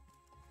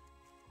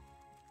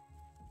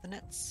the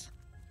nets.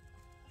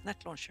 Net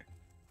launcher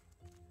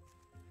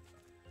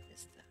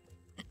is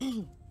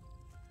the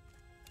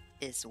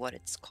is what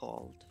it's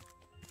called,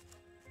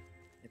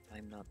 if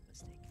I'm not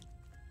mistaken.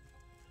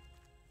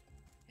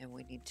 And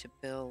we need to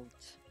build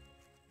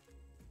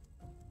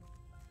a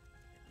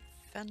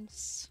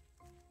fence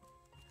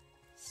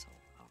so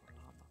our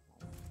llama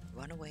won't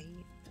run away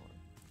or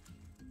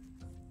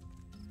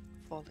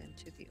fall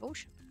into the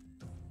ocean.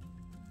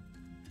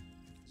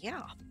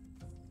 Yeah,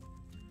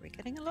 we're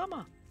getting a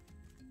llama.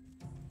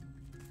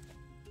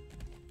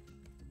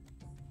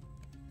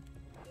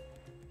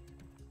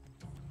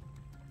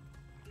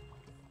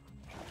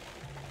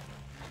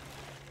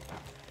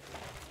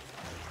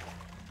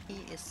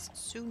 He is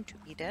soon to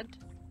be dead.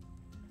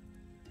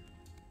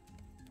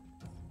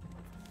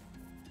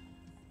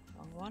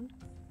 Wrong one.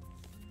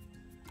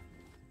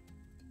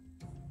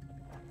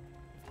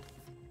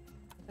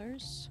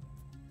 Others.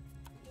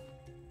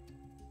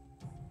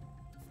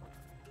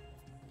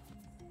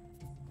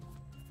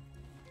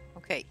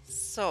 Okay,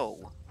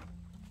 so...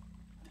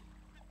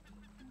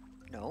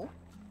 No.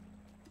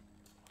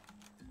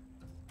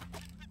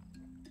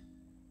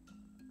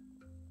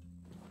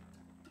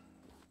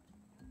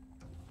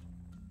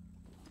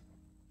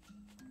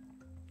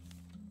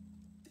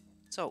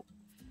 So,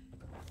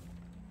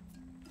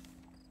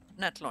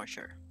 net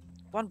launcher.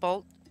 1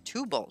 bolt,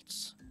 2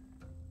 bolts.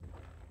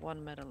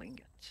 1 metal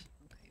ingot.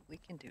 Okay, we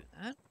can do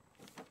that.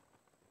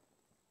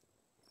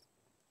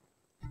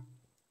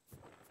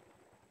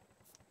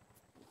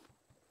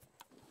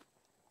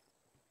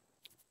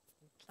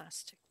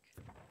 Plastic.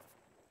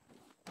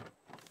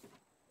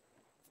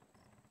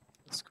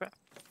 Scrap.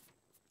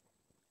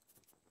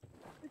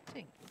 Good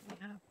thing we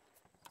have.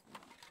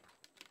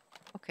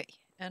 Okay,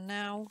 and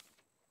now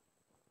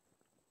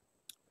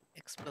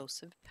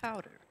explosive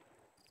powder.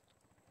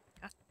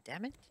 God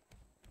damn it.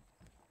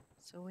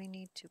 So we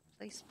need to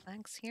place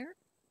planks here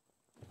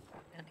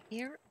and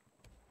here,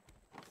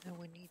 and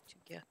we need to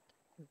get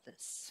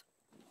this.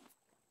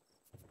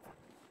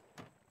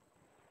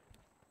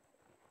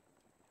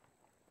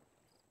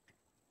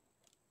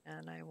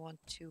 And I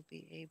want to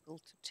be able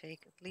to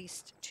take at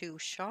least 2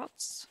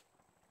 shots.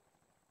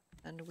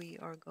 And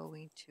we're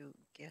going to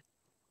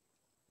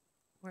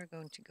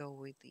go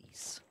with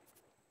these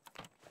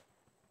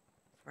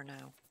for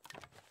now.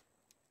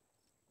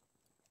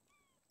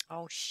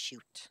 Oh,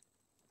 shoot.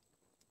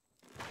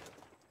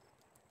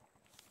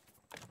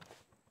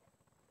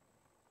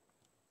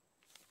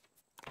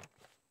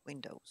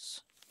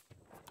 Windows.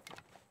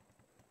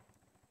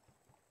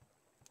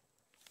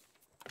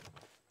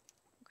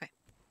 Okay.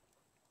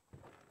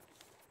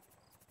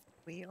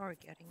 We are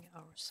getting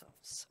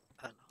ourselves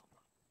a llama.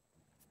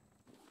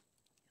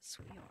 Yes,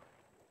 we are.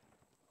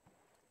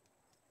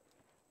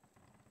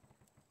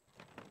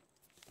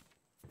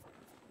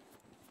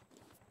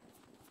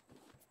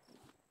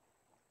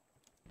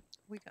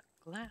 We got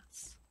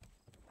glass.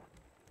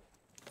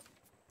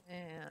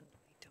 And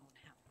we don't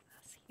have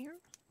glass here.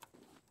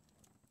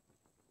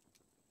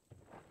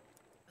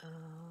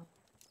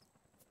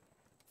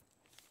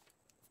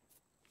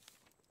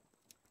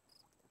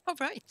 All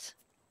right.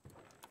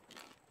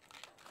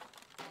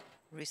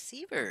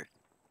 Receiver.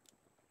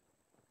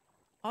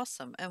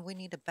 Awesome. And we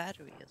need a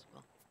battery as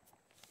well.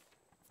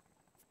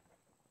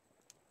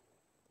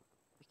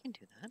 We can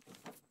do that.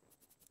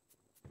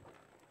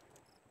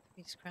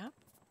 3 scrap.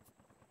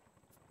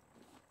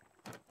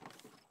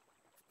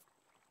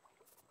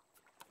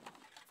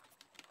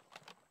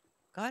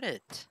 Got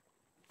it.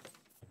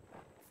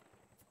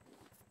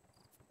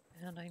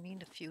 And I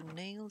need a few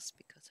nails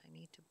because I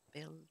need to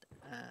build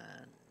a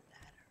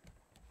ladder.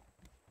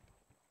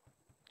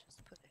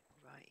 Just put it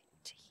right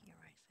here,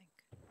 I think.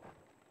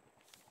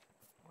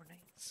 More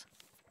nails.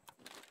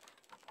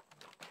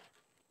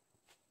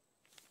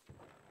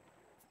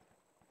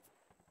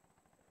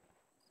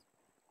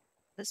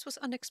 This was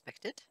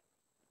unexpected.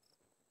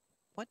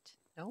 What?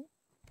 No?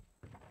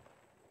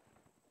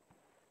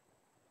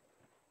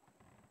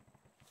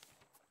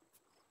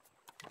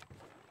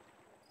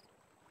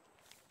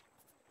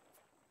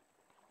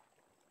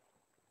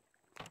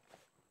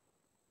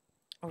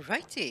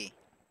 Alrighty.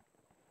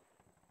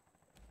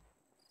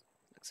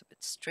 Looks a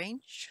bit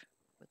strange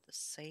with the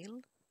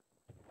sail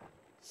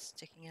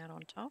sticking out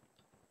on top.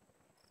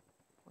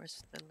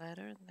 Where's the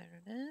ladder?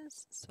 There it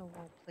is. So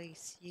we'll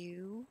place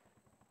you.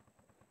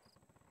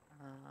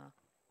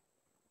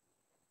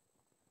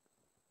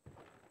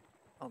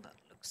 Oh, that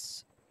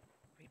looks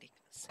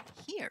ridiculous.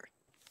 Here.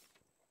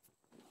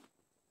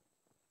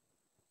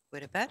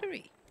 With a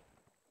battery.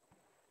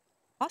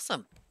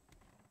 Awesome.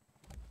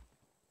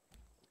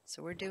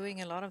 So we're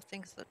doing a lot of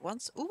things at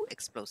once. Ooh,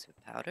 explosive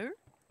powder.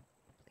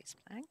 Place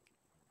plank.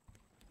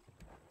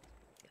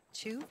 Get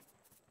 2. Don't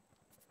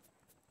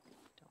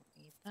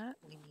need that.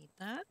 We need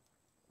that.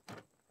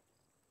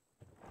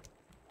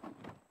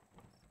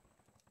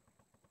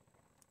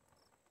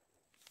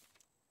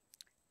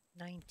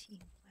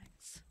 $19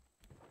 planks.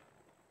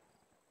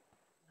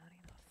 Not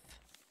enough.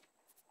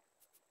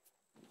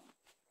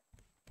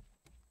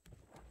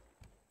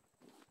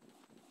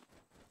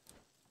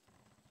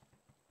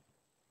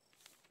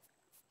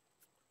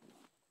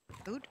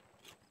 Food.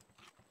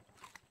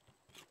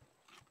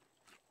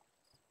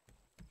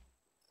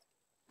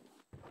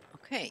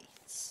 Okay,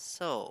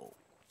 so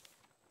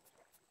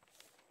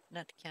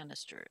net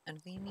canister,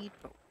 and we need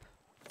rope.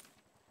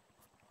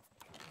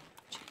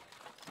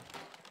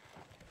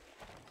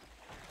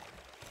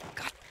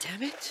 God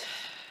damn it.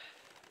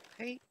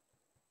 Okay.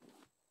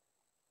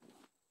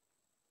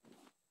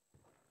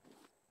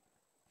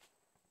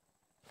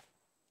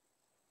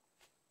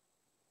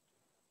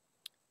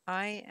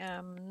 I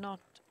am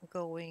not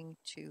going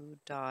to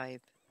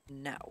dive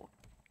now.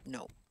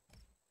 No.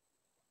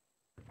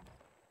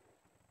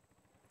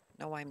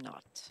 No, I'm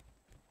not.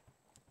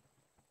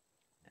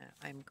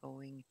 I'm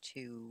going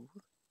to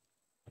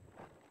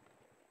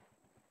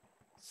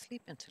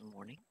sleep until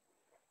morning.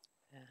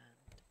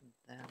 And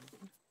then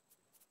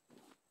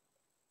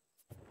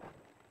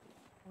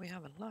we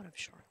have a lot of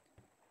shark.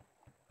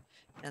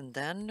 And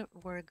then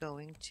we're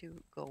going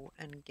to go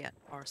and get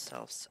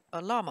ourselves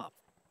a llama.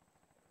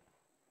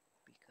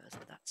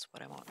 That's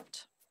what I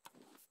want.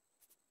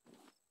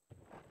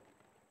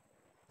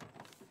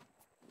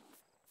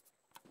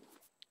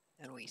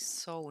 And we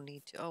so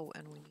need to, oh,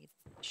 and we need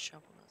a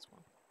shovel as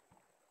well.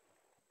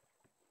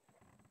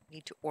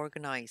 Need to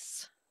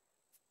organize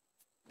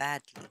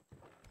badly.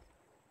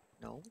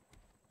 No.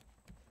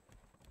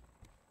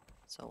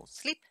 So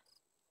sleep.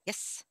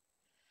 Yes.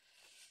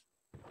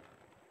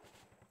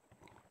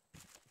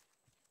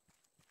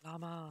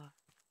 Llama.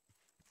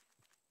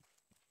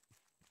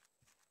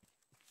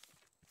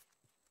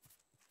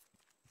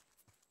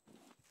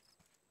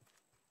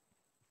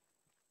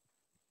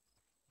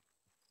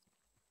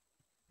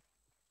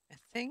 I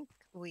think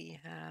we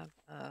have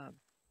a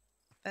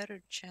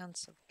better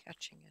chance of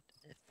catching it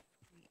if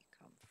we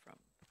come from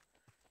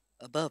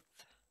above.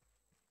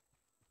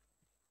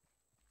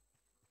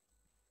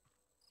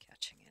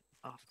 Catching it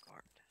off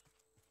guard.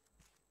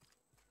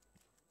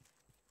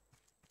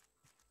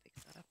 Pick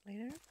that up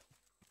later.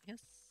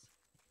 Yes.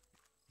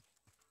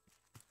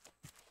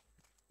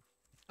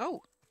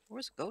 Oh, there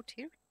was a goat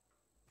here.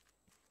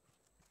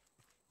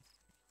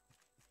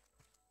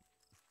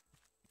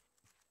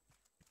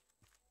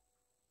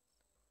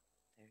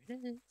 There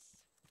it is.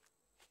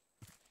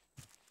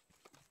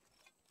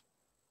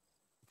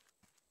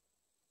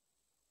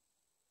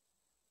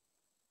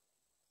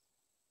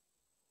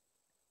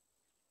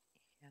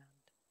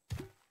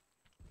 And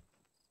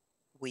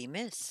we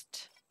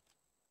missed.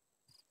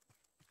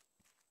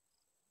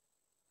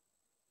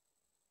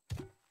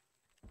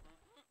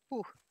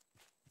 Ooh.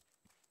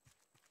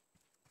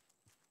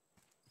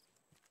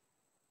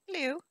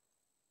 Hello.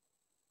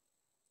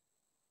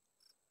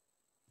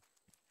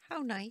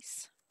 How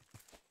nice.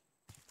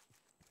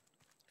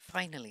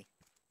 Finally.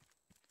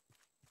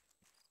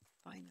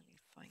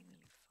 Finally,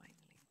 finally,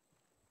 finally.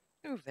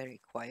 You're very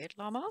quiet,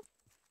 llama.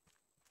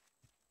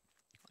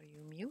 Are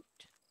you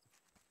mute?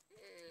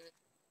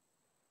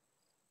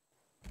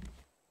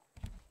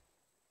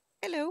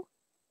 Hello.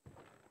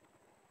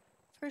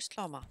 First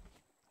llama.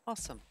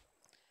 Awesome.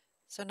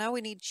 So now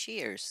we need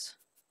shears.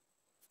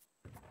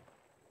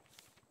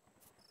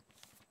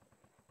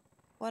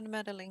 1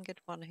 metal ingot,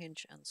 1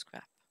 hinge, and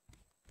scrap.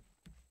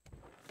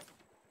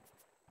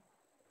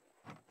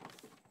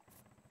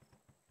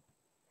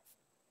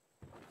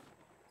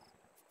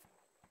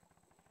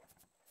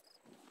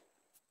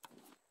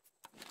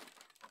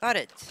 Got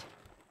it.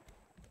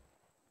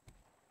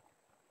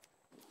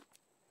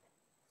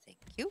 Thank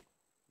you.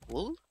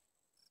 Wool.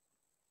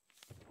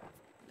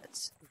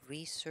 Let's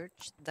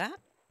research that.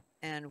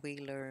 And we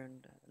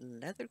learned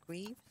leather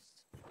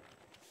greaves,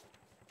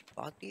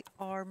 body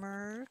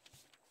armor,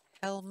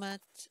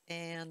 helmet,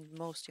 and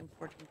most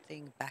important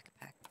thing,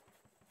 backpack.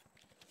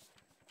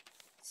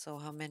 So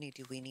how many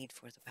do we need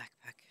for the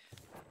backpack?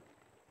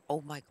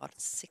 Oh my god,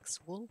 6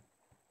 wool?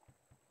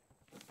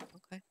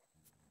 Okay.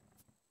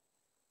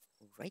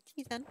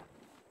 Righty then.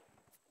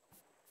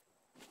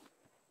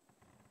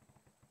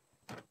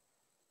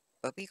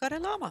 But we got a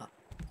llama.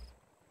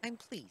 I'm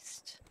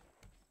pleased.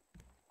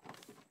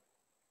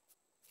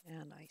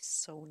 And I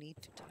so need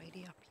to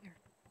tidy up here.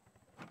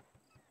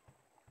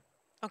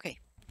 Okay.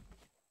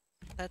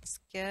 Let's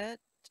get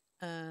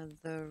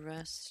the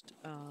rest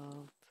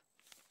of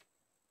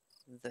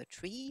the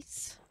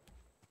trees.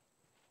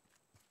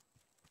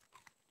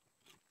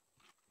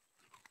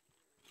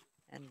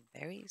 And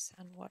berries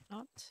and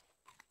whatnot.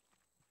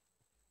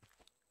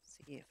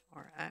 See if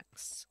our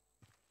axe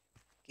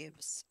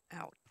gives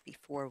out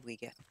before we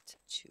get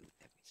to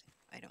everything.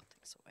 I don't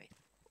think so. I think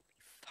we'll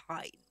be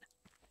fine.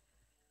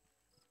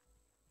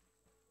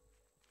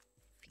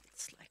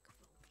 Feels like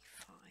we'll be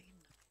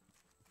fine.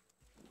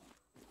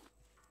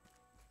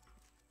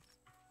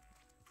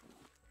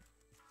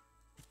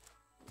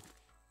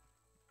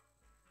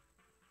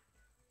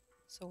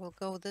 So we'll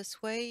go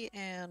this way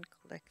and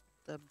collect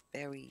the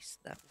berries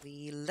that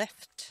we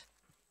left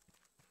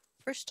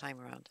first time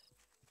around.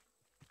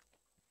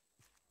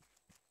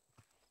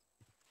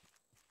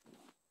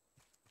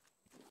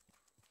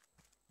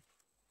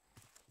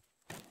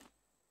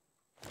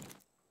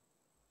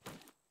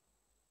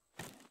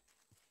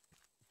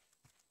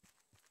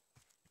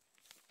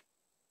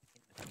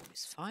 Inventory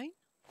is fine.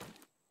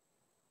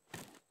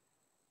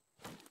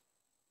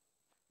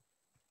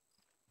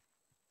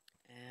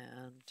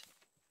 And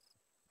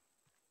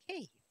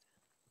cave.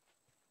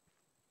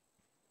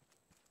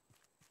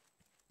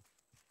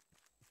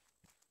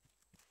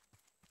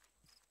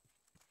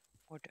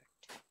 Or dirt.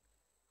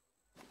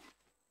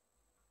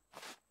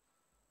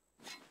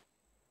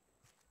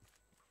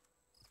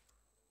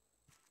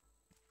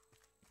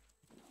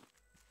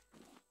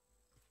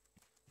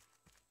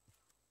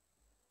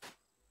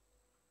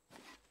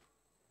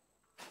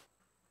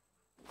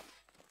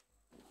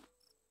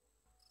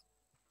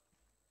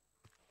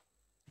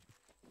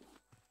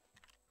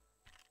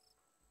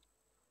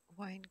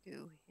 Wine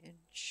goo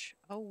hinge.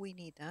 Oh, we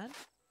need that.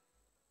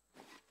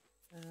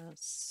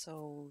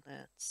 So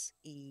let's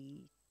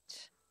eat.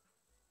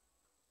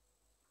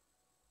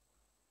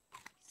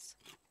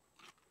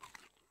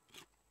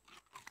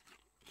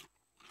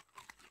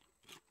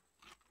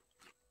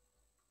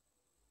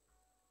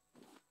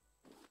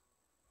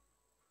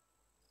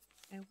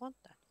 want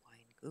that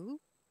wine goo.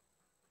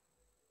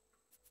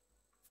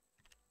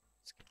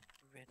 Let's get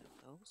rid of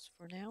those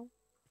for now.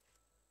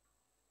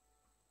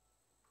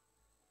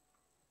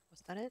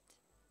 Was that it?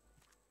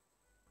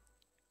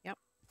 Yep.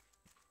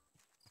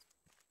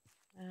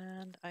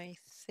 And I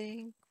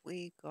think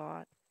we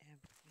got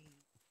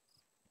every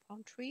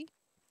palm tree.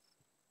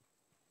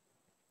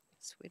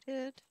 Yes, we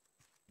did.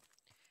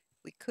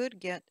 We could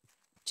get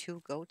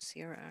 2 goats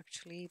here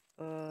actually,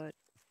 but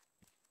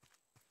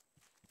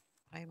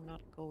I'm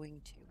not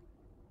going to.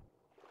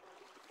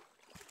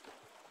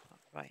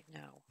 Not right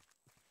now.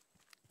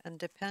 And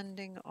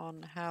depending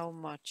on how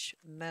much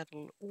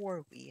metal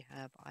ore we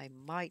have, I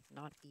might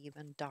not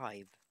even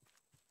dive,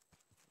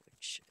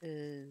 which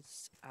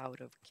is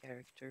out of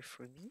character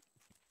for me.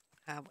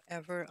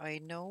 However, I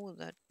know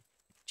that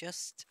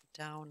just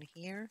down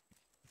here,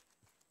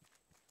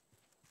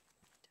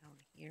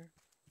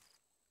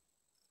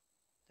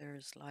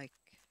 there's like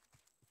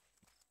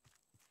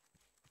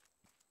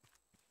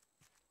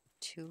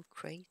 2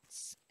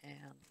 crates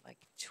and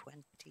like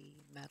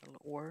 20 metal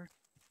ore.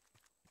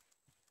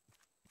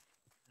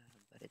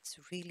 But it's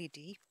really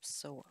deep,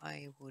 so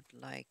I would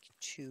like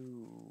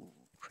to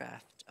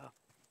craft up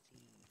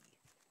the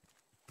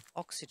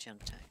oxygen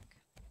tank.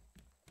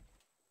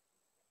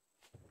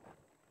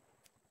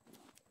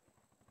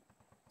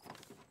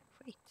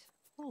 Great.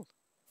 Cool.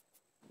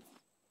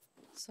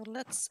 So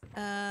let's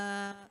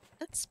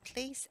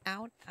place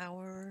out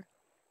our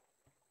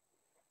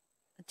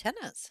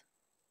antennas.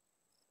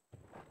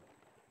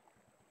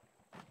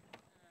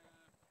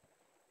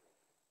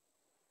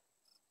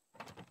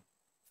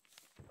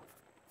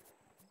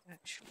 We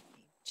actually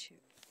need to.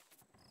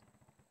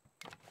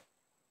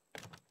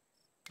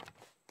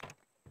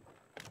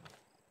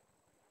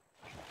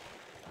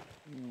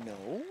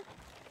 No.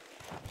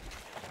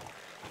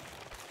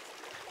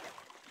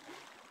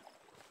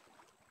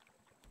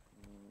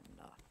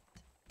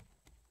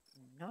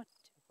 Not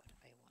what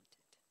I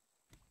wanted.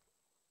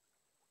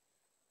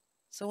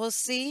 So we'll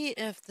see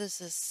if this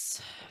is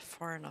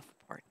far enough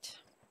apart.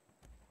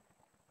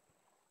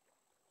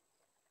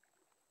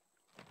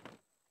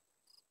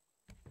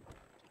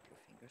 Keep your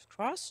fingers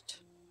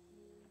crossed.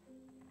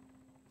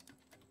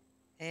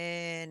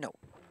 No.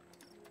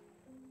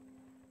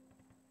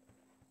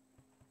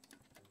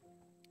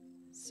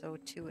 So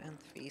 2 and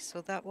 3.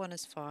 So that one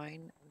is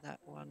fine. That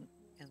one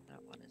and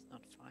that one is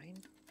not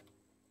fine.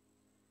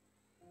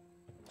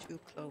 Too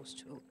close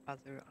to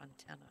other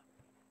antenna.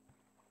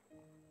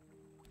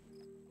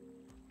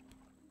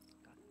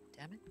 God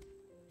damn it.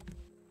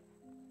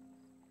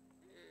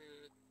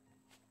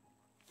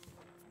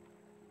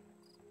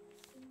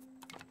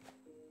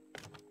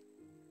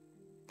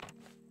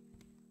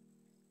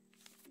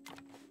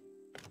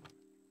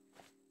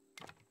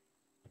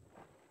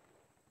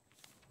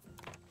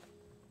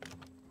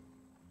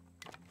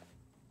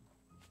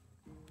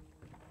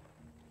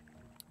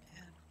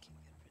 And we can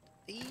get rid of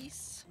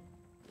these.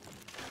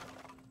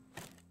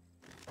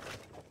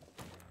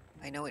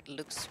 I know it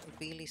looks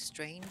really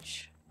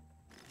strange.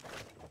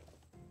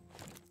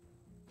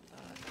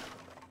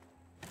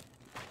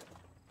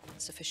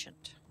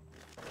 Sufficient.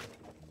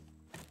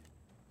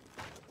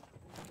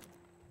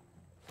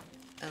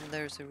 And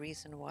there's a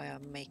reason why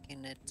I'm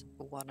making it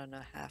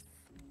 1.5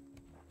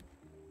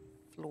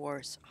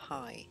 floors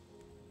high.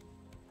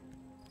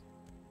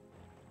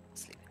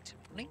 Sleep until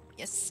morning.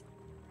 Yes.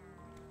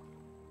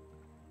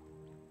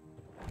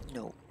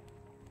 No.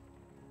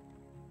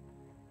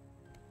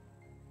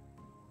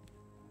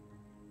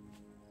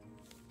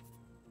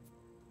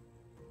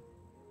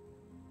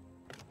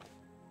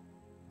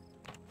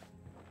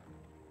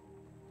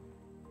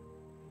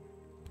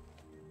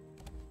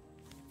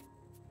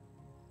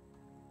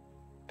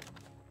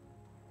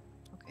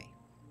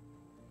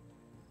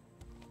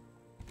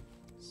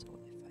 So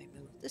if I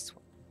move this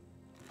one,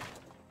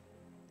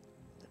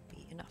 that'll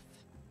be enough.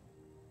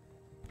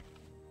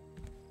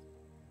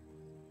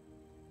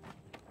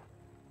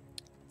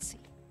 Let's see.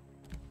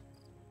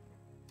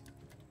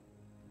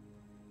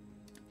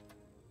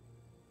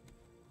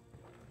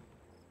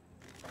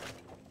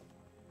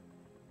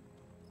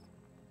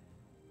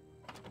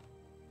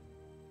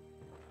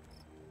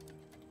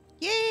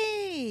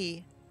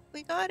 Yay!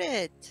 We got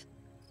it!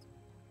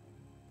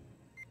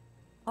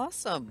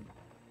 Awesome.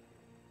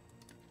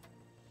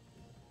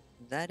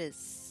 That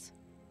is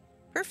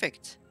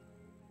perfect.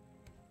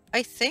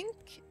 I think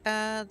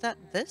that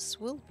this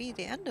will be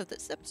the end of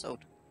this episode.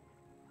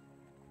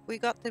 We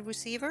got the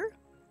receiver.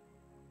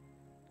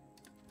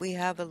 We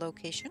have a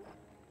location.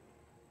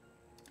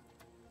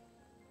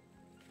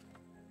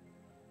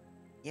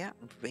 Yeah,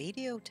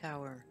 radio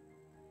tower.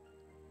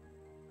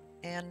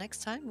 And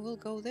next time we'll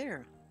go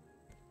there.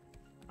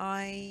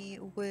 I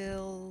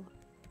will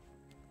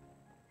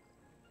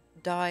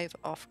dive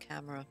off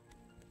camera,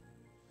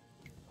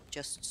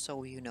 just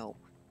so you know.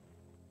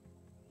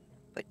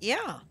 But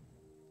yeah,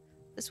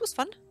 this was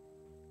fun.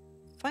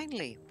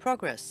 Finally,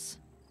 progress.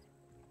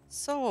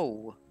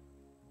 So,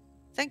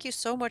 thank you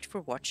so much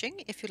for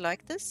watching. If you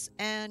like this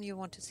and you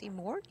want to see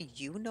more,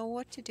 you know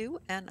what to do.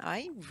 And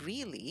I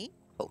really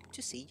hope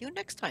to see you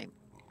next time.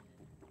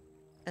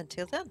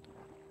 Until then,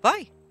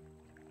 bye!